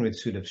children with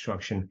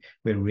pseudo-obstruction,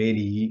 we're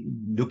really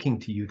looking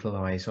to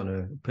utilize on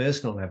a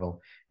personal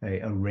level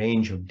a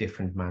range of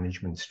different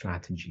management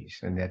strategies,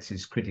 and that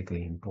is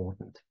critically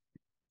important.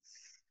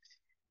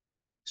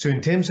 So in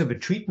terms of a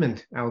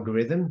treatment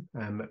algorithm,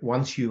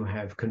 once you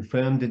have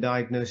confirmed the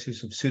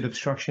diagnosis of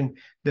pseudo-obstruction,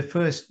 the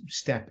first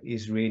step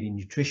is really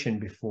nutrition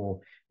before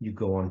you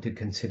go on to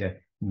consider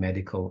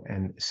medical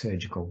and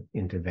surgical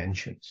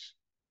interventions.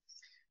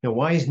 Now,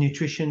 why is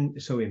nutrition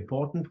so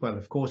important? Well,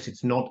 of course,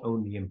 it's not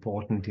only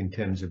important in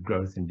terms of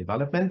growth and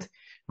development,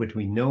 but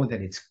we know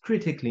that it's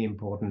critically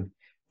important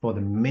for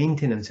the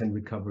maintenance and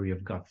recovery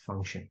of gut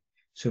function.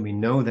 So we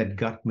know that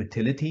gut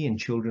motility in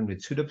children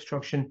with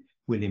pseudo-obstruction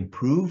will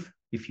improve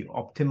if you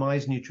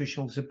optimize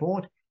nutritional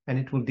support, and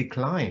it will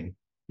decline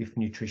if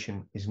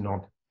nutrition is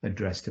not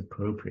addressed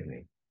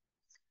appropriately.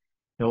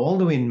 Now,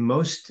 although in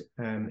most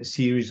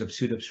series of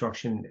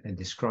pseudo-obstruction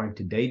described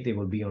to date, they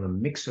will be on a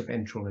mix of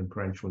enteral and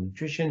parenteral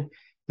nutrition,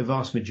 the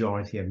vast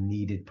majority have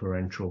needed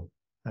parenteral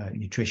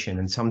nutrition,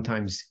 and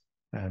sometimes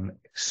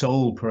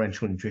sole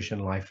parenteral nutrition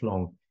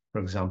lifelong,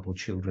 for example,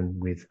 children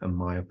with a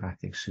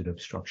myopathic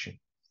pseudo-obstruction.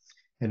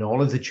 And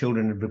all of the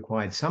children have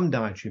required some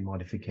dietary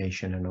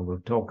modification, and I will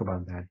talk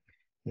about that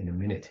in a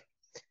minute.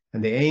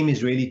 And the aim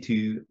is really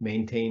to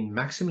maintain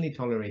maximally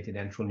tolerated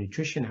enteral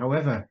nutrition,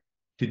 however,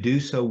 to do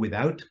so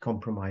without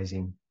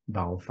compromising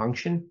bowel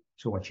function.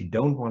 So what you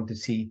don't want to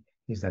see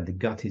is that the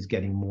gut is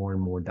getting more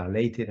and more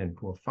dilated and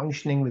poor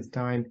functioning with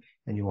time,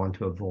 and you want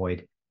to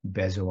avoid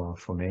bezoar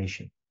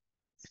formation.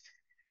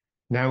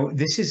 Now,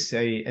 this is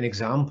an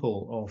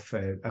example of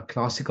a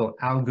classical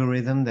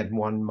algorithm that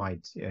one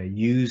might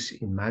use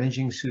in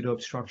managing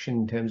pseudo-obstruction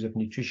in terms of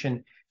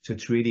nutrition. So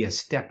it's really a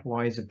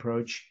stepwise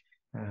approach,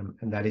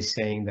 and that is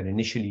saying that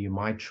initially you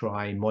might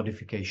try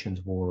modifications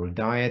of oral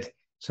diet,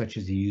 such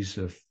as the use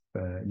of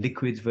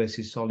liquids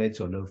versus solids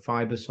or low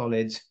fiber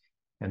solids.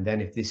 And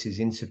then if this is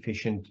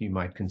insufficient, you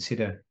might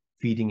consider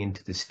feeding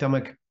into the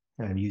stomach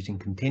and using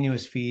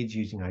continuous feeds,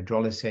 using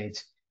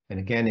hydrolysates. And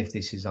again, if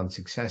this is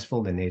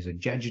unsuccessful, then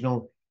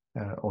nasojejunal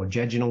or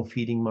jejunal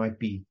feeding might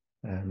be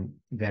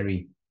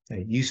very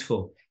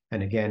useful.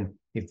 And again,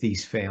 if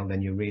these fail,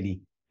 then you're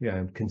really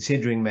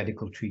considering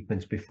medical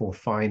treatments before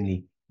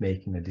finally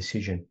making a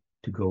decision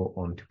to go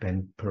on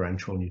to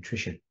parenteral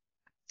nutrition.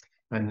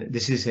 And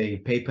this is a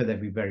paper that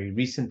we very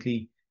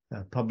recently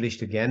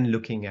published, again,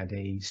 looking at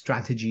a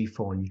strategy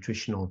for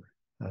nutritional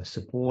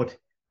support,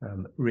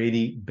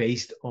 really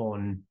based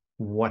on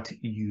what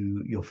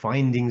your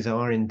findings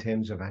are in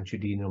terms of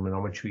angiodenal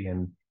manometry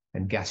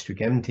and gastric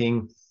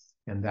emptying,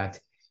 and that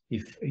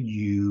if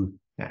you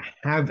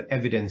have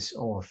evidence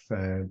of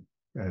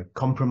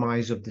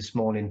compromise of the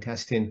small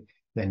intestine,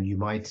 then you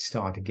might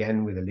start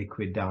again with a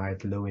liquid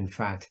diet, low in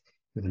fat,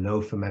 with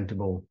low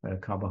fermentable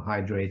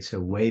carbohydrates, so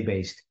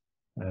whey-based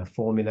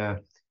formula.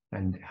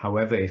 And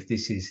however, if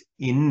this is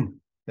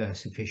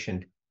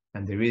insufficient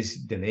and there is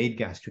delayed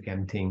gastric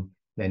emptying,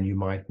 then you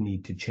might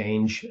need to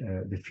change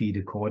the feed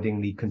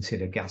accordingly,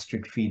 consider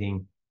gastric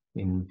feeding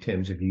in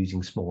terms of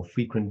using small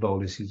frequent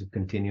boluses of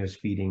continuous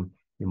feeding.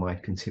 You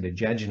might consider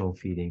jejunal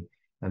feeding.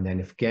 And then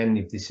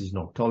if this is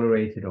not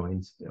tolerated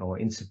or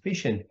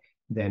insufficient,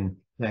 then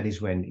that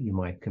is when you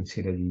might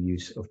consider the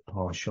use of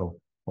partial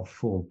or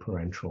full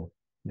parenteral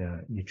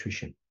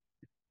nutrition.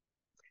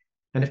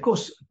 And of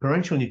course,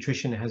 parenteral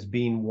nutrition has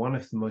been one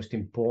of the most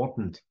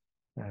important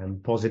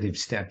positive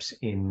steps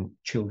in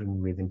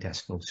children with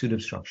intestinal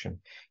pseudo-obstruction.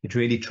 It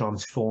really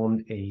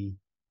transformed a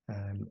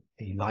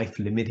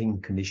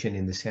life-limiting condition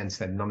in the sense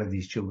that none of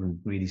these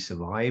children really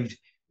survived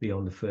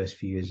beyond the first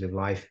few years of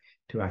life,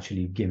 to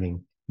actually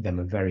giving them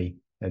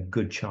a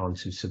good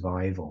chance of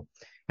survival.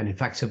 And in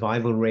fact,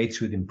 survival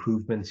rates with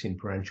improvements in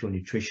parenteral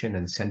nutrition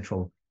and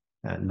central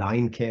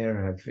line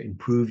care have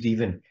improved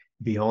even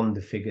beyond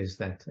the figures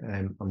that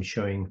I'm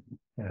showing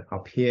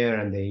up here,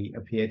 and they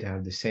appear to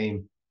have the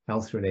same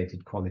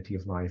health-related quality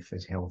of life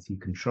as healthy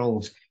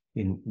controls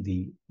in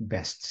the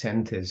best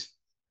centers.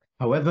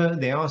 However,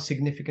 there are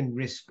significant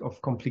risk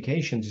of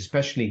complications,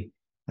 especially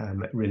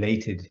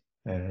related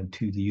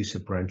to the use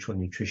of parenteral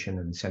nutrition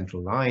and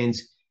central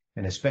lines,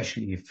 and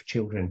especially if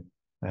children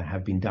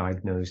have been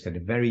diagnosed at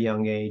a very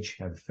young age,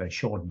 have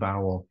short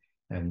bowel,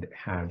 and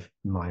have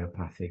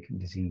myopathic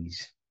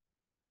disease.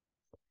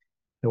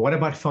 Now, what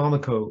about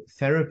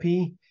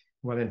pharmacotherapy?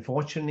 Well,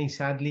 unfortunately,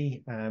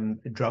 sadly,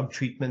 drug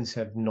treatments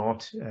have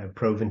not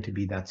proven to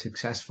be that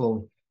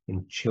successful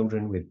in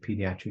children with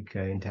pediatric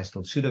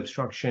intestinal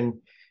pseudo-obstruction.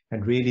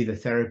 And really, the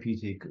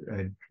therapeutic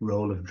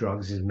role of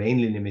drugs is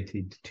mainly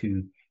limited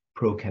to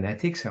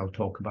prokinetics. I'll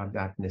talk about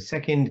that in a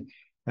second.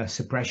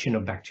 Suppression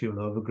of bacterial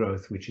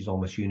overgrowth, which is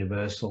almost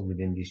universal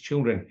within these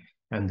children,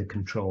 and the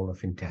control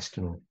of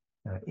intestinal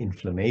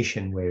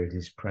inflammation where it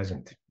is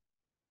present.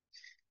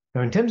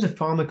 Now, in terms of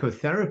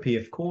pharmacotherapy,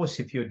 of course,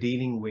 if you're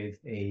dealing with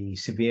a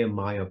severe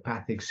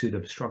myopathic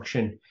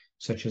pseudo-obstruction,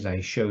 such as I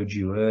showed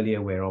you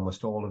earlier, where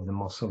almost all of the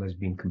muscle has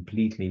been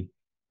completely,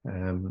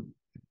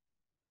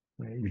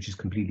 which is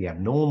completely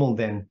abnormal,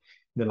 then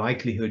the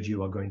likelihood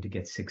you are going to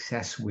get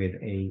success with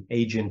an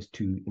agent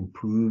to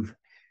improve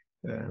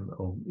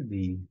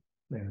the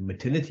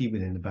motility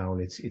within the bowel,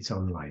 it's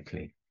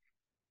unlikely.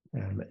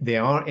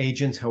 There are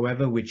agents,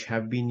 however, which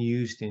have been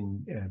used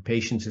in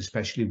patients,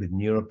 especially with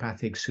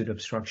neuropathic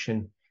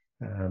pseudo-obstruction.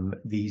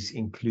 These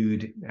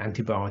include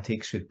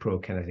antibiotics with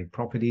prokinetic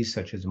properties,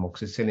 such as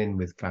amoxicillin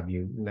with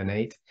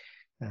clavulanate,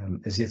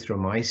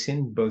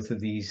 azithromycin. Both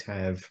of these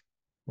have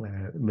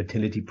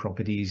motility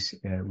properties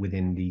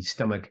within the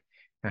stomach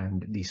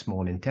and the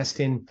small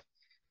intestine.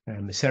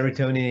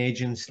 Serotonin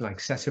agents like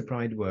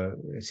cisapride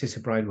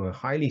were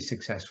highly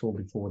successful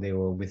before they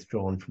were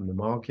withdrawn from the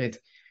market.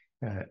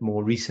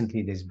 more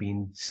recently, there's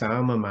been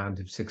some amount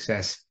of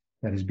success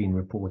that has been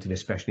reported,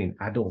 especially in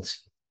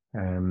adults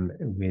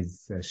with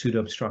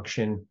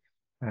pseudo-obstruction.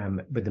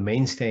 But the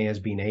mainstay has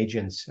been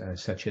agents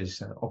such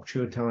as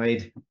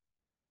octreotide.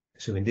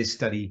 So in this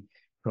study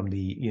from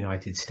the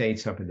United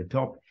States up at the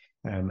top,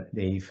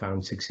 they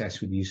found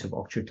success with the use of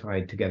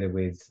octreotide together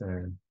with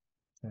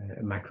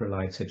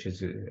macrolides such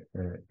as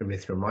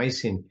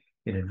erythromycin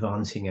in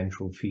advancing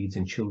enteral feeds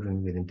in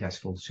children with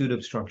intestinal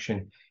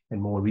pseudo-obstruction.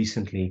 And more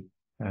recently,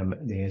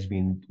 there has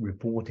been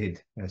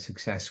reported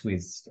success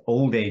with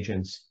old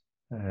agents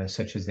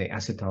such as the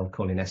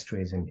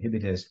acetylcholinesterase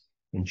inhibitors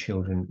in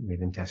children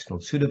with intestinal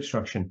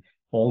pseudo-obstruction,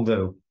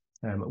 although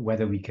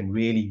whether we can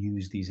really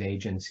use these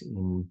agents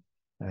in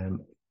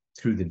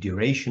through the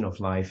duration of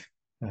life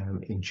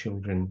in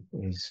children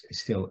is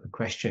still a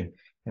question,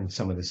 and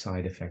some of the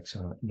side effects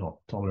are not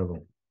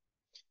tolerable.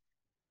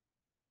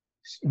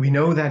 We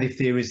know that if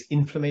there is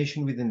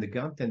inflammation within the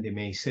gut, then there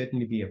may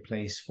certainly be a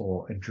place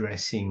for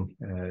addressing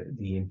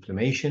the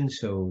inflammation.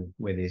 So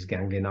whether there's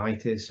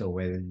ganglionitis or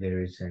whether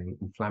there is an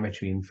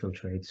inflammatory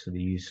infiltrate, so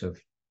the use of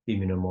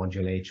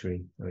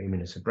immunomodulatory or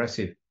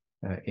immunosuppressive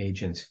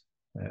agents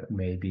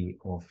may be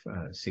of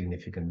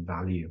significant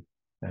value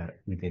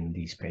within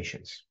these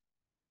patients.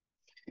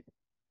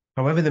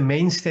 However, the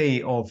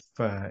mainstay of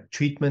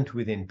treatment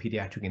within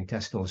pediatric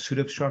intestinal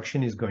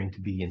pseudo-obstruction is going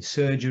to be in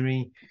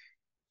surgery.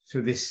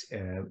 So this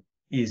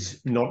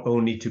is not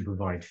only to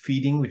provide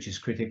feeding, which is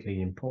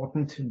critically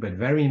important, but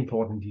very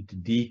importantly to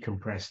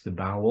decompress the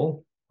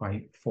bowel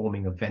by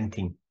forming a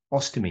venting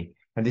ostomy.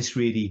 And this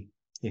really,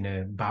 in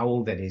a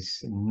bowel that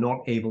is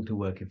not able to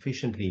work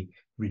efficiently,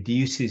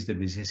 reduces the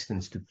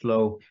resistance to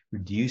flow,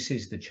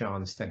 reduces the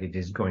chance that it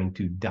is going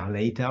to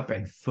dilate up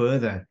and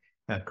further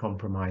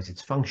compromise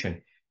its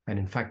function. And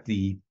in fact,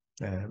 the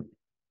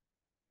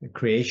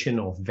creation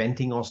of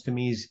venting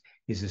ostomies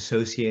is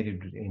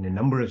associated in a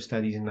number of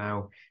studies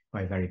now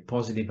by very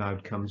positive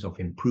outcomes of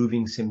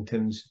improving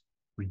symptoms,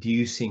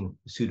 reducing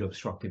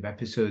pseudo-obstructive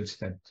episodes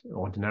that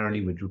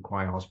ordinarily would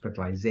require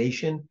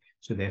hospitalization.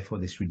 So therefore,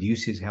 this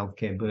reduces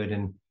healthcare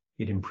burden.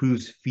 It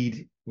improves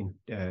feed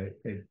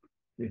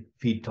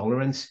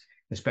tolerance,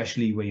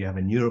 especially where you have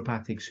a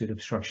neuropathic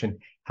pseudo-obstruction.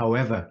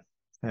 However,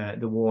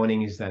 the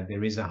warning is that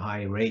there is a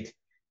high rate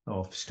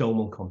of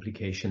stomal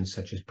complications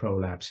such as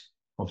prolapse,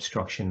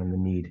 obstruction, and the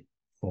need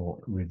for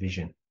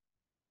revision.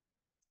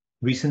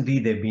 Recently,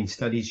 there have been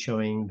studies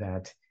showing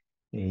that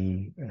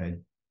a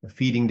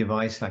feeding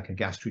device like a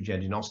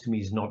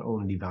gastrojejunectomy is not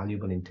only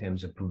valuable in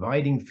terms of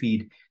providing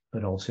feed,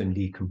 but also in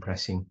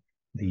decompressing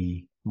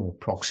the more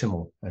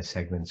proximal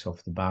segments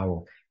of the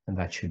bowel, and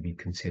that should be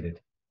considered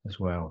as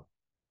well.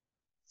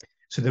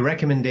 So the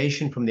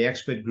recommendation from the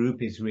expert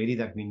group is really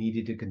that we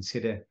needed to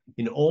consider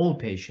in all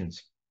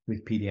patients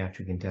with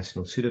pediatric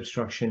intestinal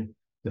pseudo-obstruction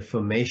the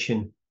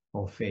formation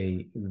of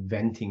a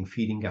venting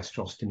feeding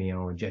gastrostomy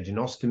or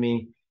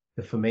jejunostomy,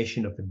 the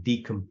formation of a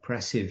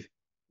decompressive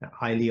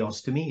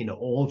ileostomy in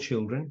all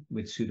children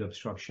with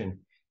pseudo-obstruction.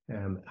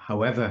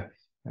 However,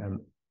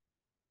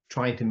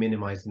 trying to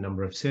minimize the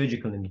number of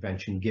surgical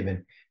intervention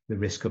given the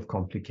risk of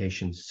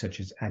complications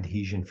such as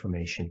adhesion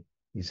formation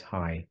is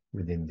high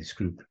within this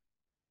group.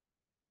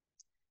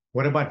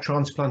 What about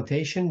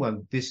transplantation?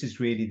 Well, this is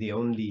really the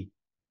only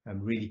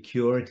really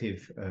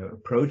curative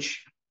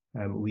approach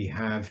we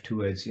have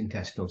towards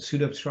intestinal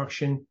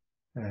pseudo-obstruction.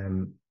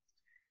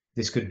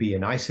 This could be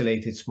an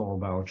isolated small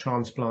bowel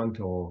transplant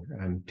or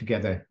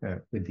together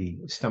with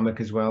the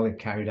stomach as well,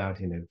 carried out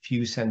in a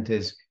few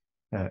centers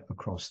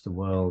across the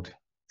world.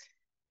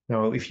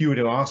 Now, if you were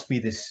to ask me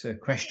this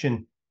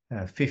question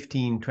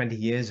 15, 20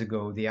 years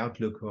ago, the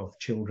outlook of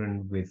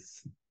children with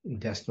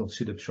intestinal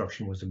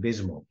pseudo-obstruction was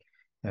abysmal.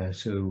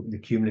 So the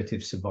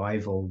cumulative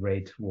survival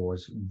rate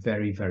was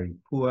very, very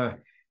poor.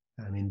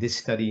 In this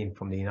study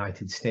from the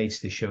United States,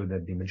 they showed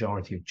that the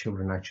majority of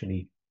children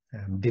actually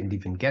didn't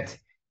even get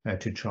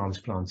to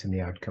transplants, and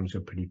the outcomes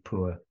were pretty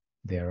poor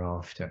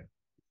thereafter.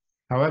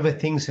 However,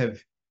 things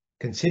have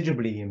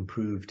considerably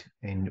improved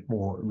in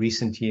more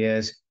recent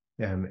years,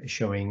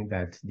 showing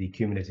that the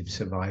cumulative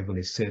survival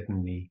is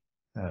certainly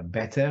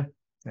better.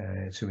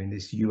 So in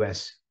this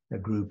US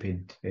group,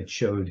 it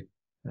showed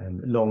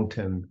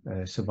long-term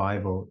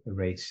survival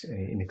rates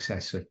in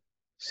excess of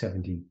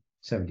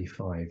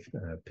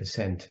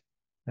 75%.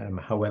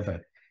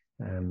 However,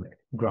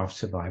 graft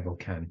survival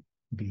can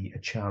be a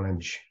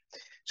challenge.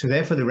 So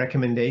therefore, the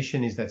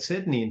recommendation is that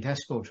certainly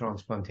intestinal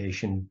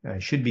transplantation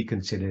should be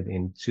considered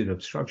in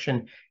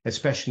pseudo-obstruction,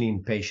 especially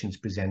in patients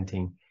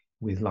presenting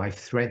with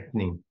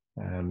life-threatening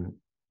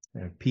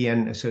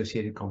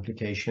PN-associated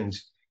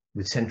complications,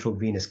 with central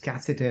venous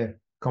catheter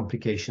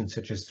complications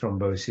such as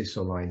thrombosis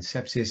or line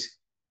sepsis,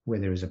 where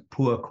there is a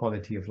poor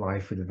quality of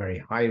life with a very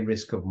high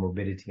risk of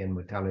morbidity and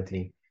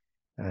mortality.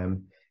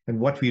 And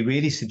what we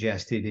really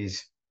suggested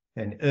is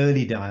an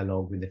early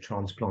dialogue with the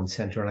transplant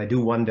center. And I do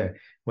wonder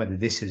whether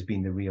this has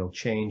been the real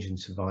change in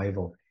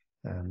survival,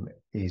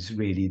 is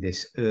really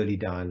this early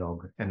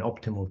dialogue and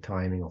optimal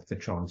timing of the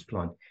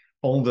transplant.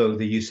 Although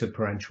the use of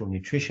parenteral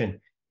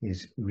nutrition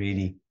is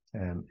really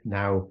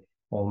now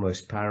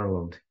almost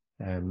paralleled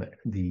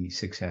the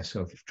success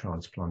of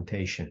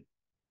transplantation.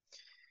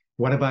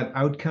 What about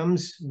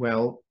outcomes?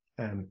 Well,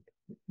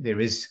 there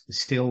is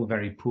still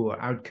very poor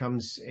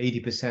outcomes.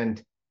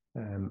 80%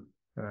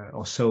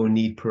 or so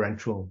need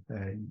parenteral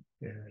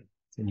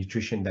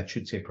nutrition, that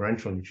should say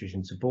parenteral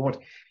nutrition support,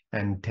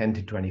 and 10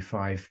 to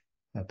 25%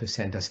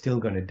 are still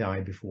going to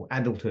die before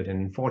adulthood.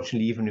 And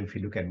unfortunately, even if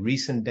you look at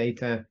recent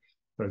data,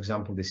 for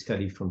example, the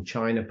study from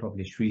China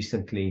published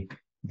recently,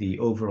 the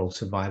overall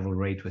survival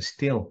rate was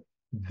still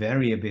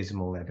very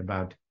abysmal at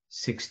about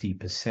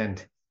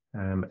 60%.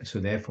 So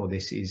therefore,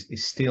 this is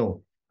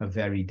still a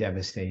very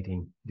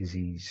devastating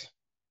disease.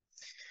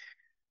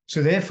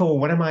 So therefore,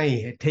 what are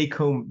my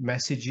take-home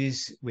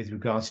messages with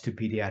regards to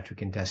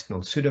pediatric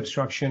intestinal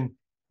pseudo-obstruction?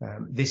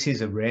 This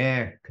is a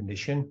rare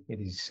condition. It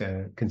is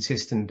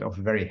consistent of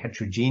a very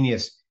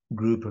heterogeneous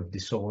group of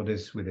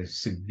disorders with a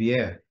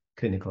severe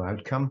clinical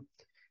outcome.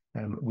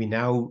 We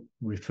now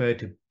refer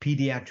to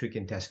pediatric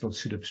intestinal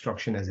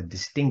pseudo-obstruction as a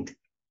distinct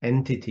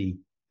entity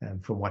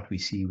from what we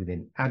see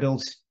within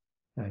adults.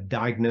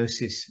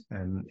 Diagnosis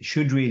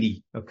should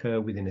really occur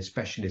within a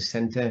specialist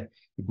center.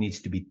 It needs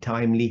to be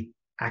timely,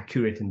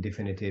 accurate, and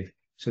definitive.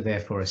 So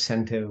therefore, a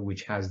center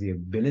which has the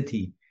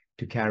ability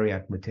to carry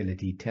out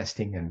motility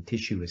testing and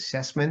tissue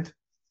assessment.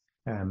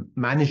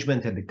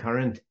 Management at the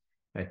current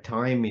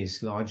time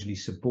is largely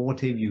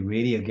supportive. You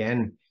really,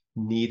 again,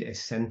 need a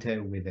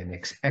center with an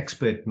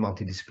expert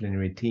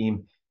multidisciplinary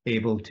team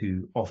able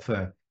to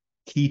offer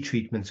key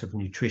treatments of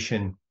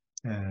nutrition,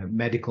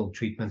 medical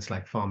treatments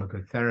like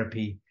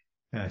pharmacotherapy,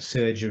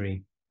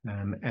 surgery,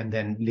 and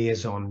then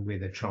liaison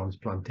with a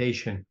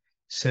transplantation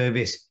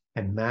service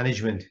and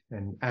management,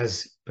 and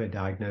as per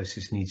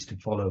diagnosis needs to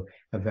follow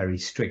a very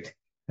strict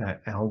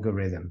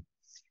algorithm.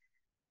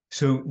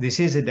 So this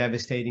is a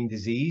devastating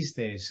disease.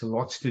 There's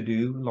lots to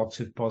do, lots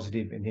of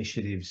positive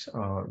initiatives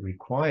are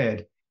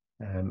required.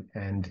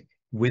 And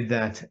with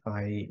that,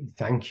 I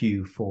thank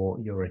you for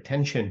your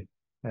attention,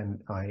 and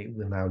I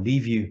will now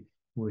leave you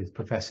with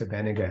Professor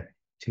Benninga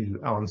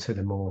to answer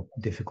the more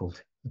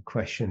difficult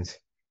questions.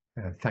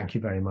 Thank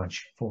you very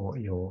much for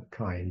your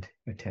kind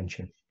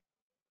attention.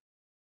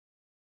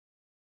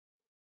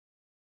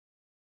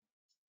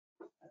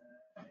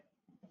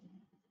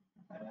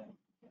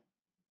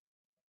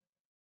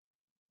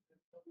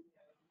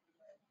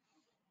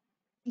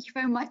 Thank you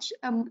very much.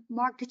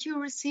 Marc, did you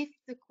receive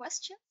the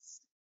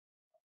questions?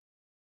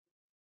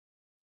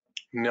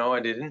 No,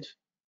 I didn't.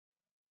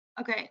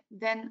 Okay,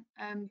 then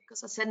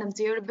because I sent them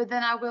to you, but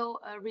then I will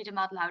read them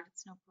out loud.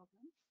 It's no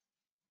problem.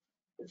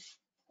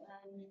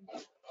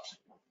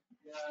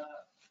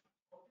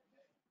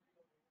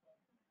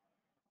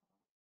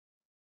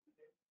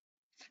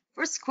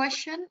 First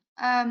question.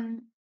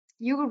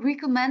 You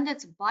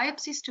recommended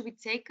biopsies to be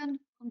taken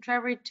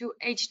contrary to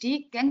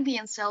HaDEA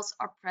ganglion cells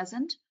are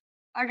present.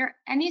 Are there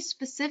any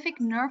specific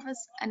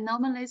nervous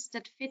anomalies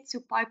that fit to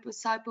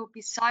PIPO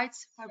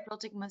besides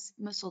fibrotic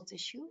muscle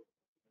tissue?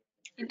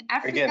 In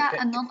Africa, Again,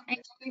 a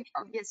non-HaDEA.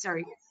 Oh, yes,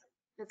 sorry.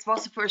 That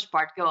was the first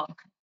part. Go on.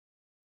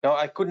 No,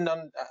 I couldn't.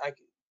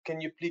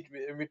 Can you please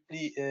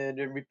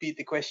repeat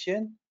the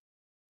question?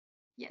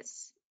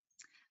 Yes.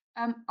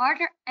 Are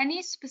there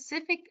any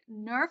specific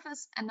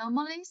nervous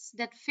anomalies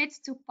that fit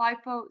to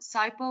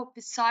PIPO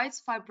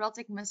besides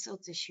fibrotic muscle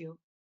tissue?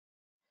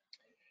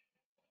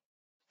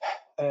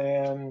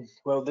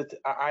 Well,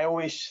 I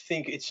always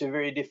think it's a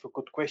very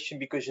difficult question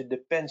because it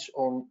depends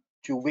on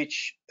to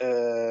which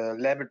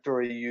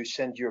laboratory you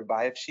send your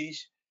biopsies.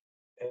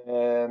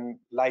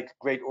 Like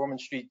Great Ormond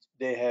Street,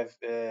 they have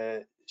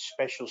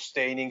special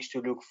stainings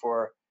to look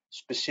for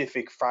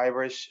specific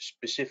fibers,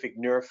 specific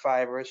nerve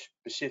fibers,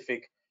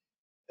 specific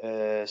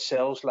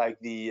cells like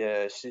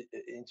the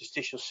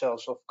interstitial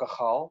cells of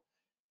Cajal.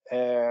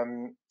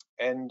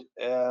 And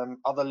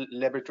other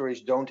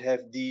laboratories don't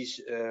have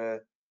these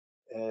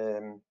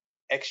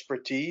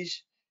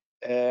expertise.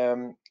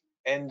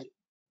 And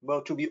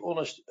well, to be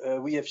honest,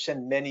 we have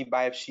sent many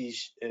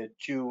biopsies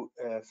to,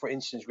 for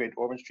instance, Great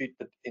Ormond Street,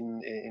 but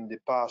in the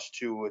past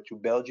to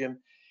Belgium,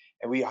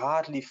 and we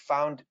hardly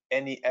found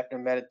any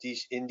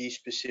abnormalities in these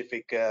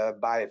specific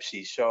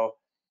biopsies. So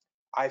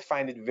I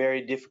find it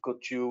very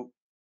difficult to,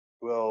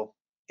 well,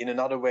 in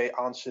another way,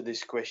 answer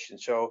this question.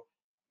 So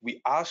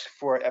we ask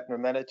for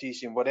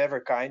abnormalities in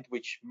whatever kind,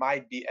 which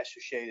might be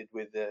associated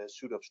with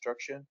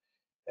pseudo-obstruction,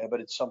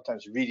 but it's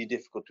sometimes really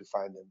difficult to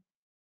find them.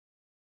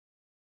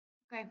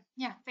 Okay,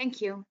 yeah,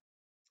 thank you.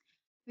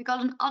 We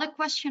got another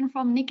question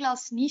from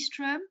Niklas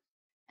Nyström,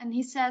 and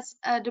he says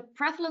the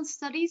prevalence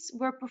studies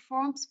were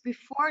performed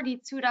before the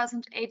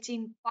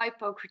 2018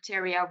 PIPO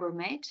criteria were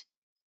made.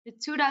 The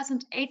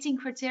 2018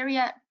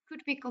 criteria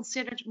could be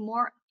considered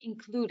more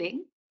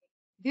including.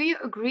 Do you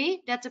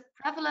agree that the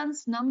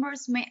prevalence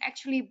numbers may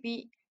actually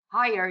be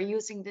higher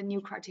using the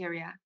new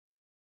criteria?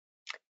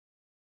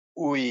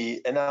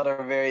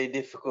 Another very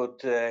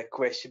difficult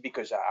question,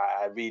 because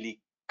I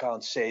really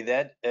can't say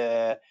that.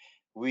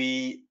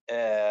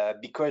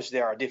 Because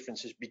there are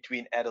differences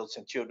between adults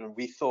and children,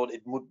 we thought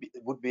it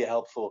would be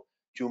helpful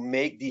to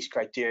make these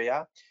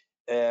criteria.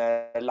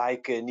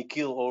 like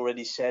Nikhil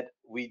already said,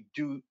 we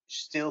do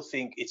still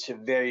think it's a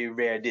very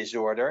rare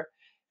disorder,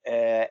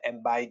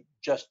 and by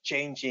just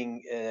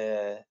changing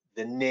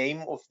the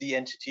name of the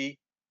entity,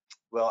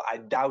 well, I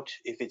doubt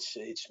if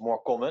it's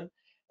more common.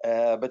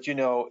 But you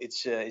know,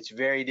 it's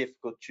very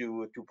difficult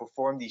to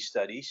perform these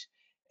studies,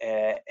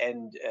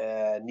 and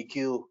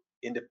Nikhil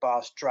in the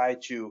past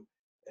tried to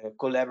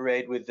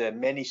collaborate with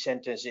many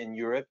centers in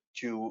Europe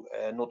to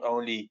not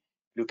only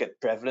look at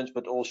prevalence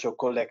but also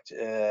collect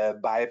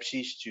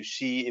biopsies to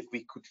see if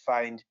we could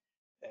find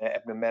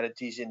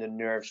abnormalities in the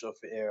nerves of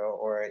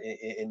or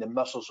in the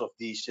muscles of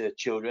these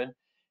children.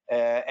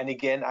 And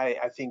again,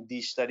 I think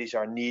these studies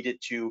are needed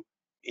to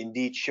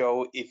indeed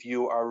show if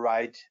you are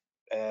right,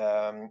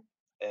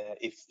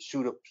 if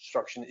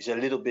pseudo-obstruction is a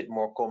little bit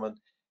more common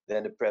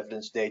than the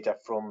prevalence data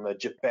from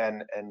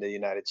Japan and the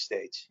United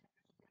States.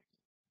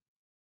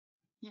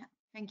 Yeah,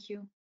 thank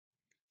you.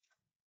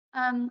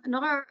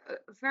 Another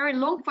very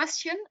long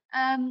question.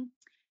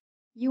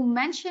 You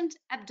mentioned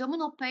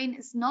abdominal pain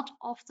is not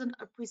often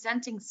a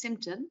presenting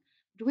symptom.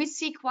 Do we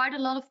see quite a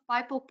lot of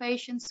PIPO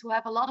patients who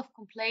have a lot of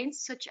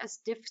complaints such as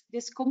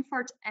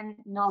discomfort and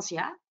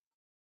nausea?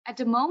 At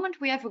the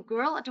moment, we have a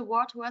girl at the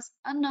ward who has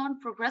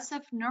unknown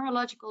progressive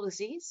neurological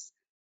disease,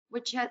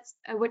 which has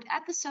with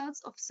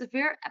episodes of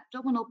severe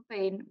abdominal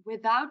pain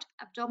without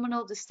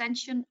abdominal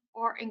distension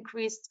or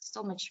increased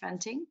stomach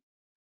venting.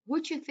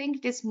 Would you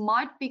think this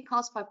might be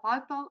caused by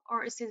PIPO,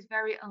 or is this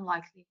very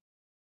unlikely?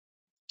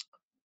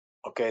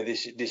 Okay,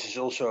 this is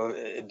also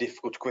a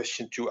difficult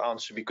question to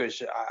answer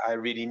because I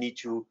really need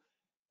to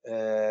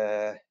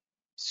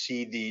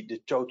see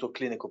the total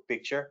clinical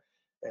picture.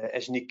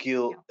 As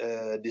Nikhil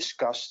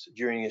discussed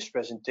during his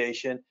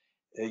presentation,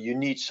 you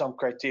need some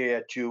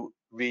criteria to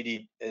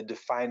really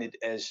define it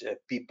as a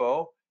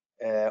PIPO,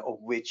 of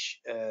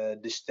which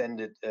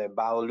distended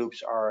bowel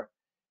loops are,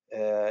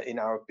 in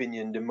our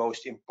opinion, the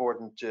most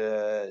important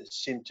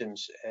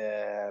symptoms,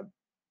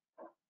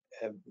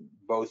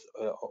 both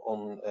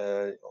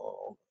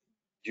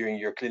during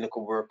your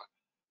clinical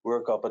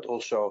workup, but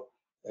also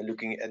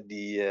looking at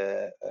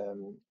the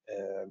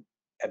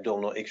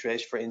abdominal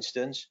X-rays, for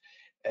instance.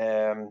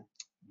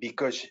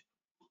 Because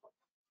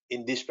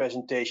in this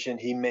presentation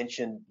he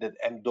mentioned that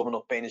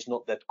abdominal pain is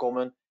not that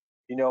common.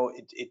 You know,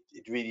 it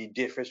really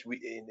differs.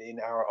 In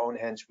our own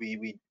hands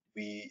we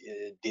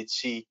did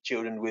see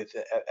children with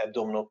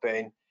abdominal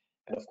pain,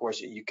 and of course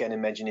you can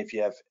imagine if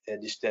you have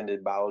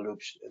distended bowel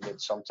loops that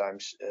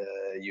sometimes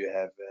you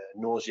have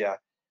nausea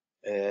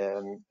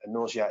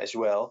as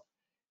well.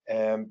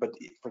 But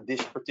for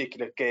this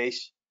particular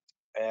case,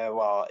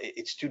 well,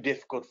 it's too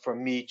difficult for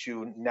me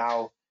to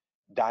now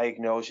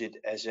diagnose it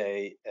as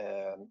a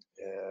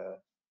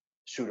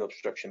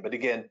pseudo-obstruction. But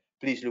again,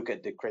 please look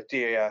at the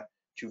criteria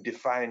to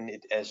define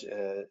it as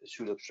a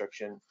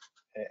pseudo-obstruction,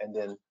 and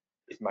then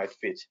it might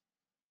fit.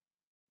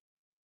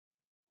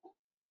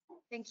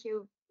 Thank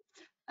you.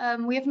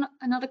 We have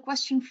another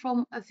question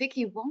from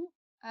Vicky Wong.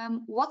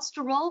 What's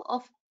the role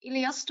of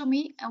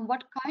ileostomy, and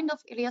what kind of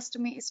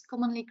ileostomy is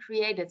commonly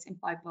created in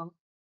PIPO?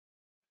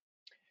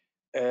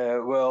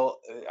 Well,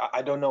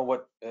 I don't know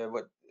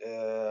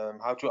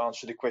how to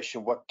answer the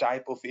question what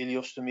type of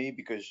ileostomy,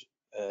 because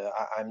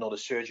I'm not a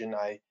surgeon.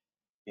 I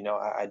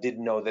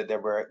didn't know that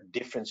there were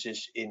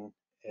differences in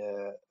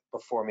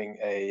performing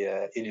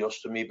a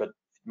ileostomy, but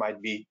it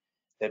might be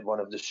that one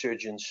of the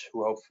surgeons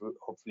who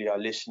hopefully are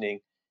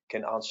listening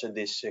can answer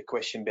this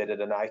question better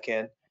than I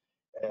can.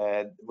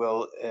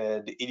 Well,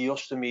 the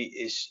ileostomy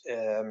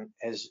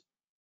has,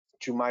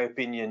 to my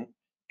opinion,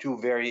 two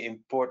very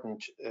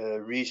important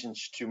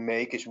reasons to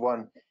make.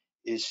 One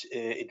is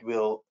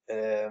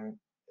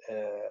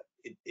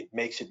it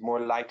makes it more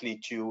likely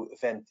to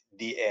vent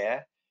the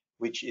air,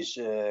 which is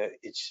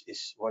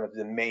one of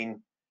the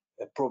main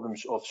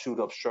problems of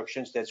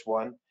pseudo-obstructions. That's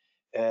one.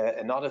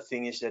 Another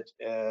thing is that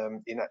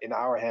in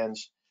our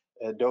hands,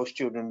 those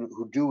children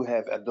who do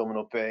have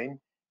abdominal pain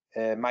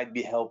might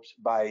be helped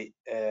by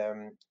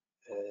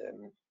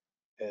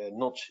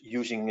not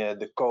using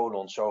the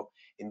colon. So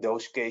in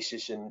those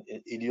cases, an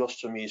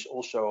ileostomy is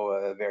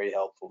also very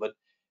helpful. But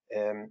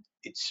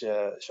it's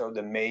so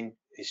the main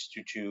is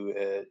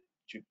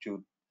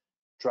to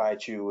try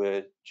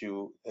to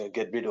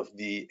get rid of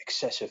the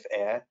excessive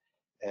air,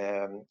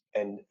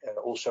 and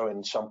also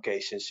in some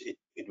cases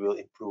it will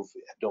improve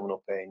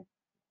abdominal pain.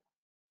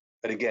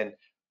 But again,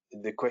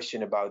 the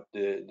question about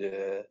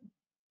the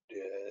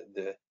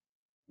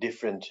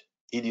different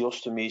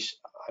ileostomies,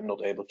 I'm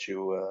not able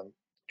to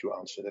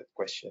answer that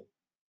question.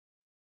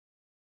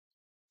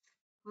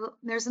 Well,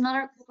 there's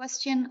another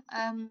question.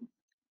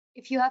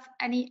 If you have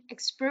any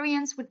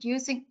experience with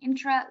using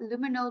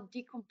intraluminal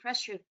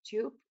decompression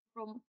tube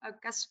from a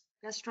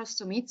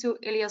gastrostomy to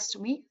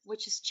ileostomy,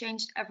 which is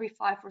changed every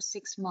 5 or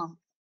 6 months?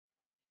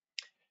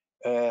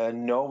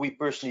 No, we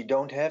personally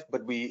don't have,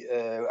 but we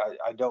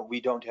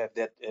don't have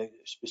that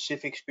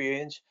specific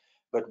experience.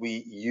 But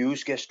we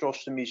use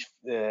gastrostomies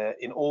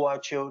in all our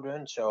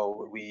children,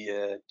 so we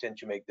tend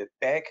to make the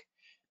PEG.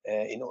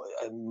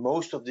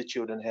 Most of the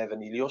children have an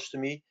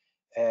ileostomy,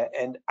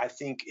 And I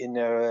think in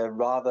a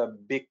rather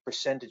big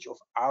percentage of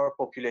our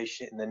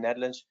population in the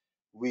Netherlands,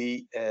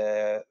 we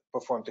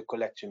performed a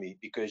colectomy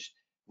because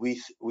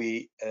we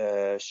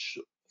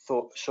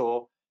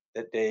saw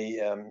that they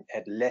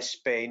had less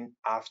pain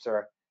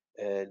after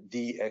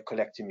the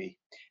colectomy.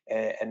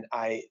 And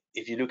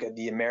if you look at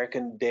the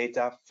American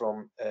data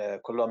from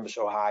Columbus,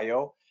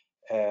 Ohio,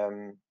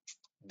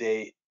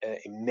 they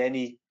in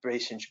many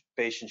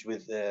patients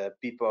with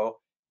PIPO,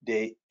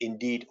 they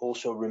indeed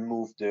also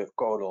removed the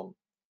colon.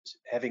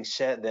 Having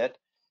said that,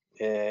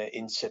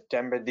 in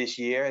September this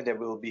year, there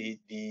will be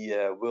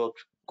the World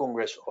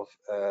Congress of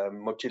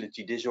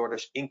Motility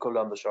Disorders in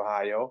Columbus,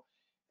 Ohio,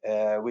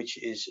 which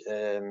is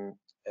a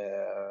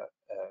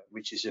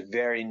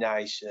very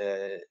nice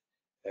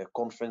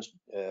conference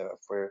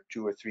for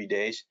 2 or 3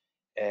 days,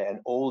 and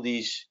all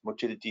these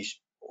motilities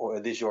or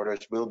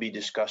disorders will be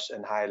discussed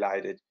and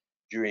highlighted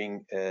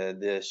during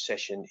the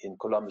session in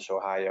Columbus,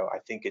 Ohio. I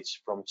think it's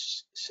from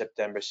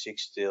September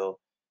 6th till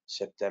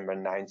September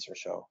 9th or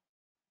so.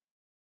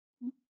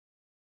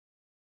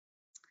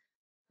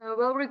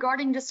 Well,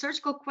 regarding the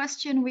surgical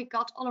question, we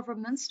got Oliver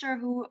Munster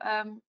who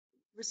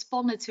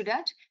responded to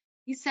that.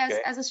 He says,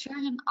 Okay. as a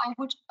surgeon, I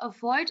would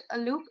avoid a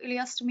loop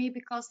ileostomy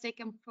because they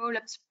can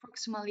prolapse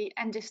proximally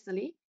and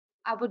distally.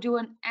 I would do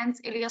an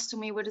end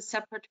ileostomy with a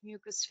separate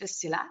mucus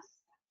fistula.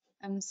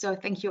 So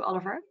thank you,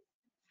 Oliver.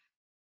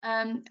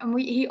 And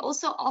he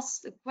also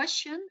asked a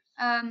question.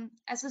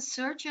 As a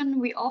surgeon,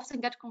 we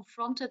often get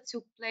confronted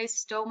to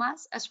place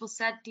stomas. As was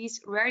said, these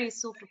rarely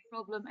solve the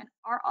problem and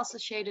are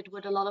associated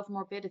with a lot of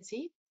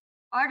morbidity.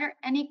 Are there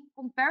any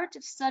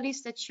comparative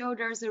studies that show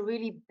there's a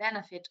really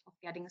benefit of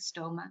getting a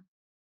stoma?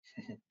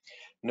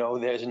 No,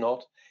 there's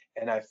not.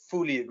 And I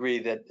fully agree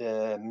that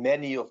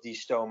many of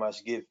these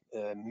stomas give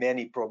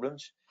many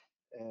problems.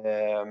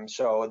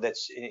 So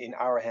that's in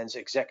our hands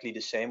exactly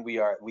the same. We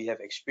have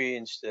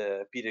experienced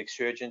pediatric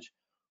surgeons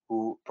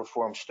who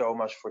perform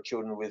stomas for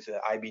children with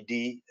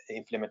IBD,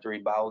 inflammatory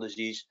bowel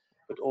disease,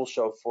 but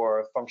also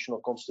for functional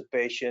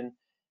constipation,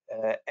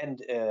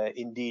 and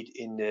indeed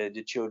in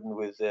the children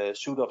with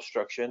pseudo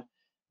obstruction.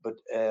 But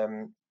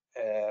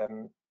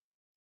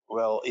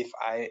well, if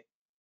I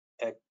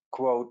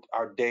quote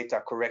our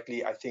data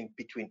correctly, I think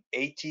between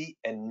 80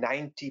 and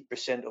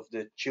 90% of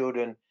the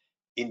children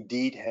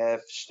indeed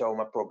have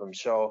stoma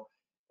problems. So,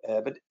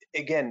 but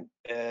again,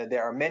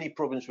 there are many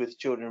problems with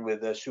children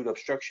with pseudo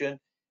obstruction.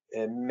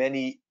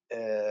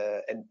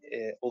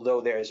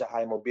 Although there is a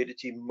high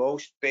morbidity,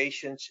 most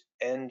patients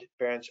and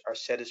parents are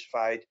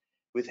satisfied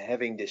with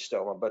having this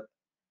stoma. But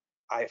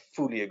I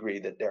fully agree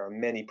that there are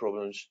many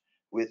problems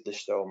with the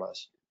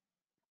stomas.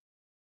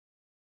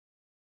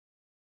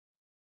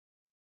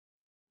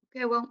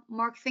 Okay, well,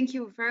 Marc, thank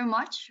you very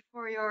much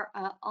for your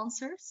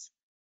answers.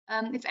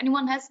 If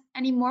anyone has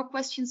any more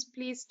questions,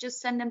 please just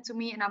send them to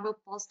me and I will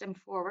pass them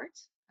forward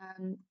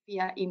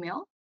via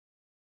email.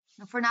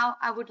 And for now,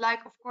 I would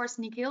like, of course,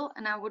 Nikhil,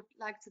 and I would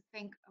like to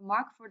thank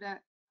Marc for the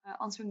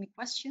answering the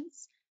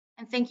questions.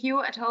 And thank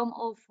you at home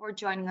all for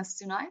joining us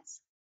tonight.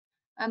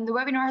 The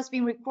webinar has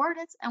been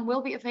recorded and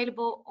will be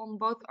available on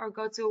both our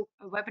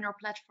GoToWebinar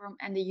platform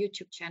and the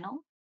YouTube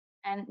channel.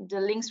 And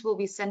the links will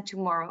be sent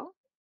tomorrow.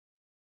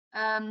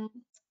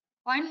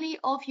 Finally,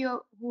 all of you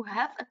who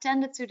have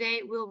attended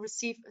today will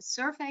receive a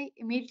survey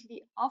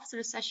immediately after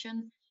the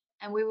session,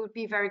 and we would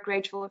be very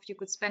grateful if you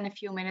could spend a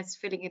few minutes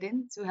filling it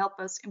in to help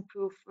us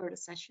improve further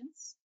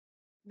sessions.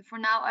 And for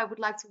now, I would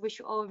like to wish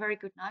you all a very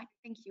good night.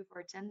 Thank you for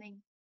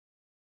attending.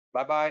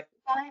 Bye-bye.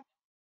 Bye.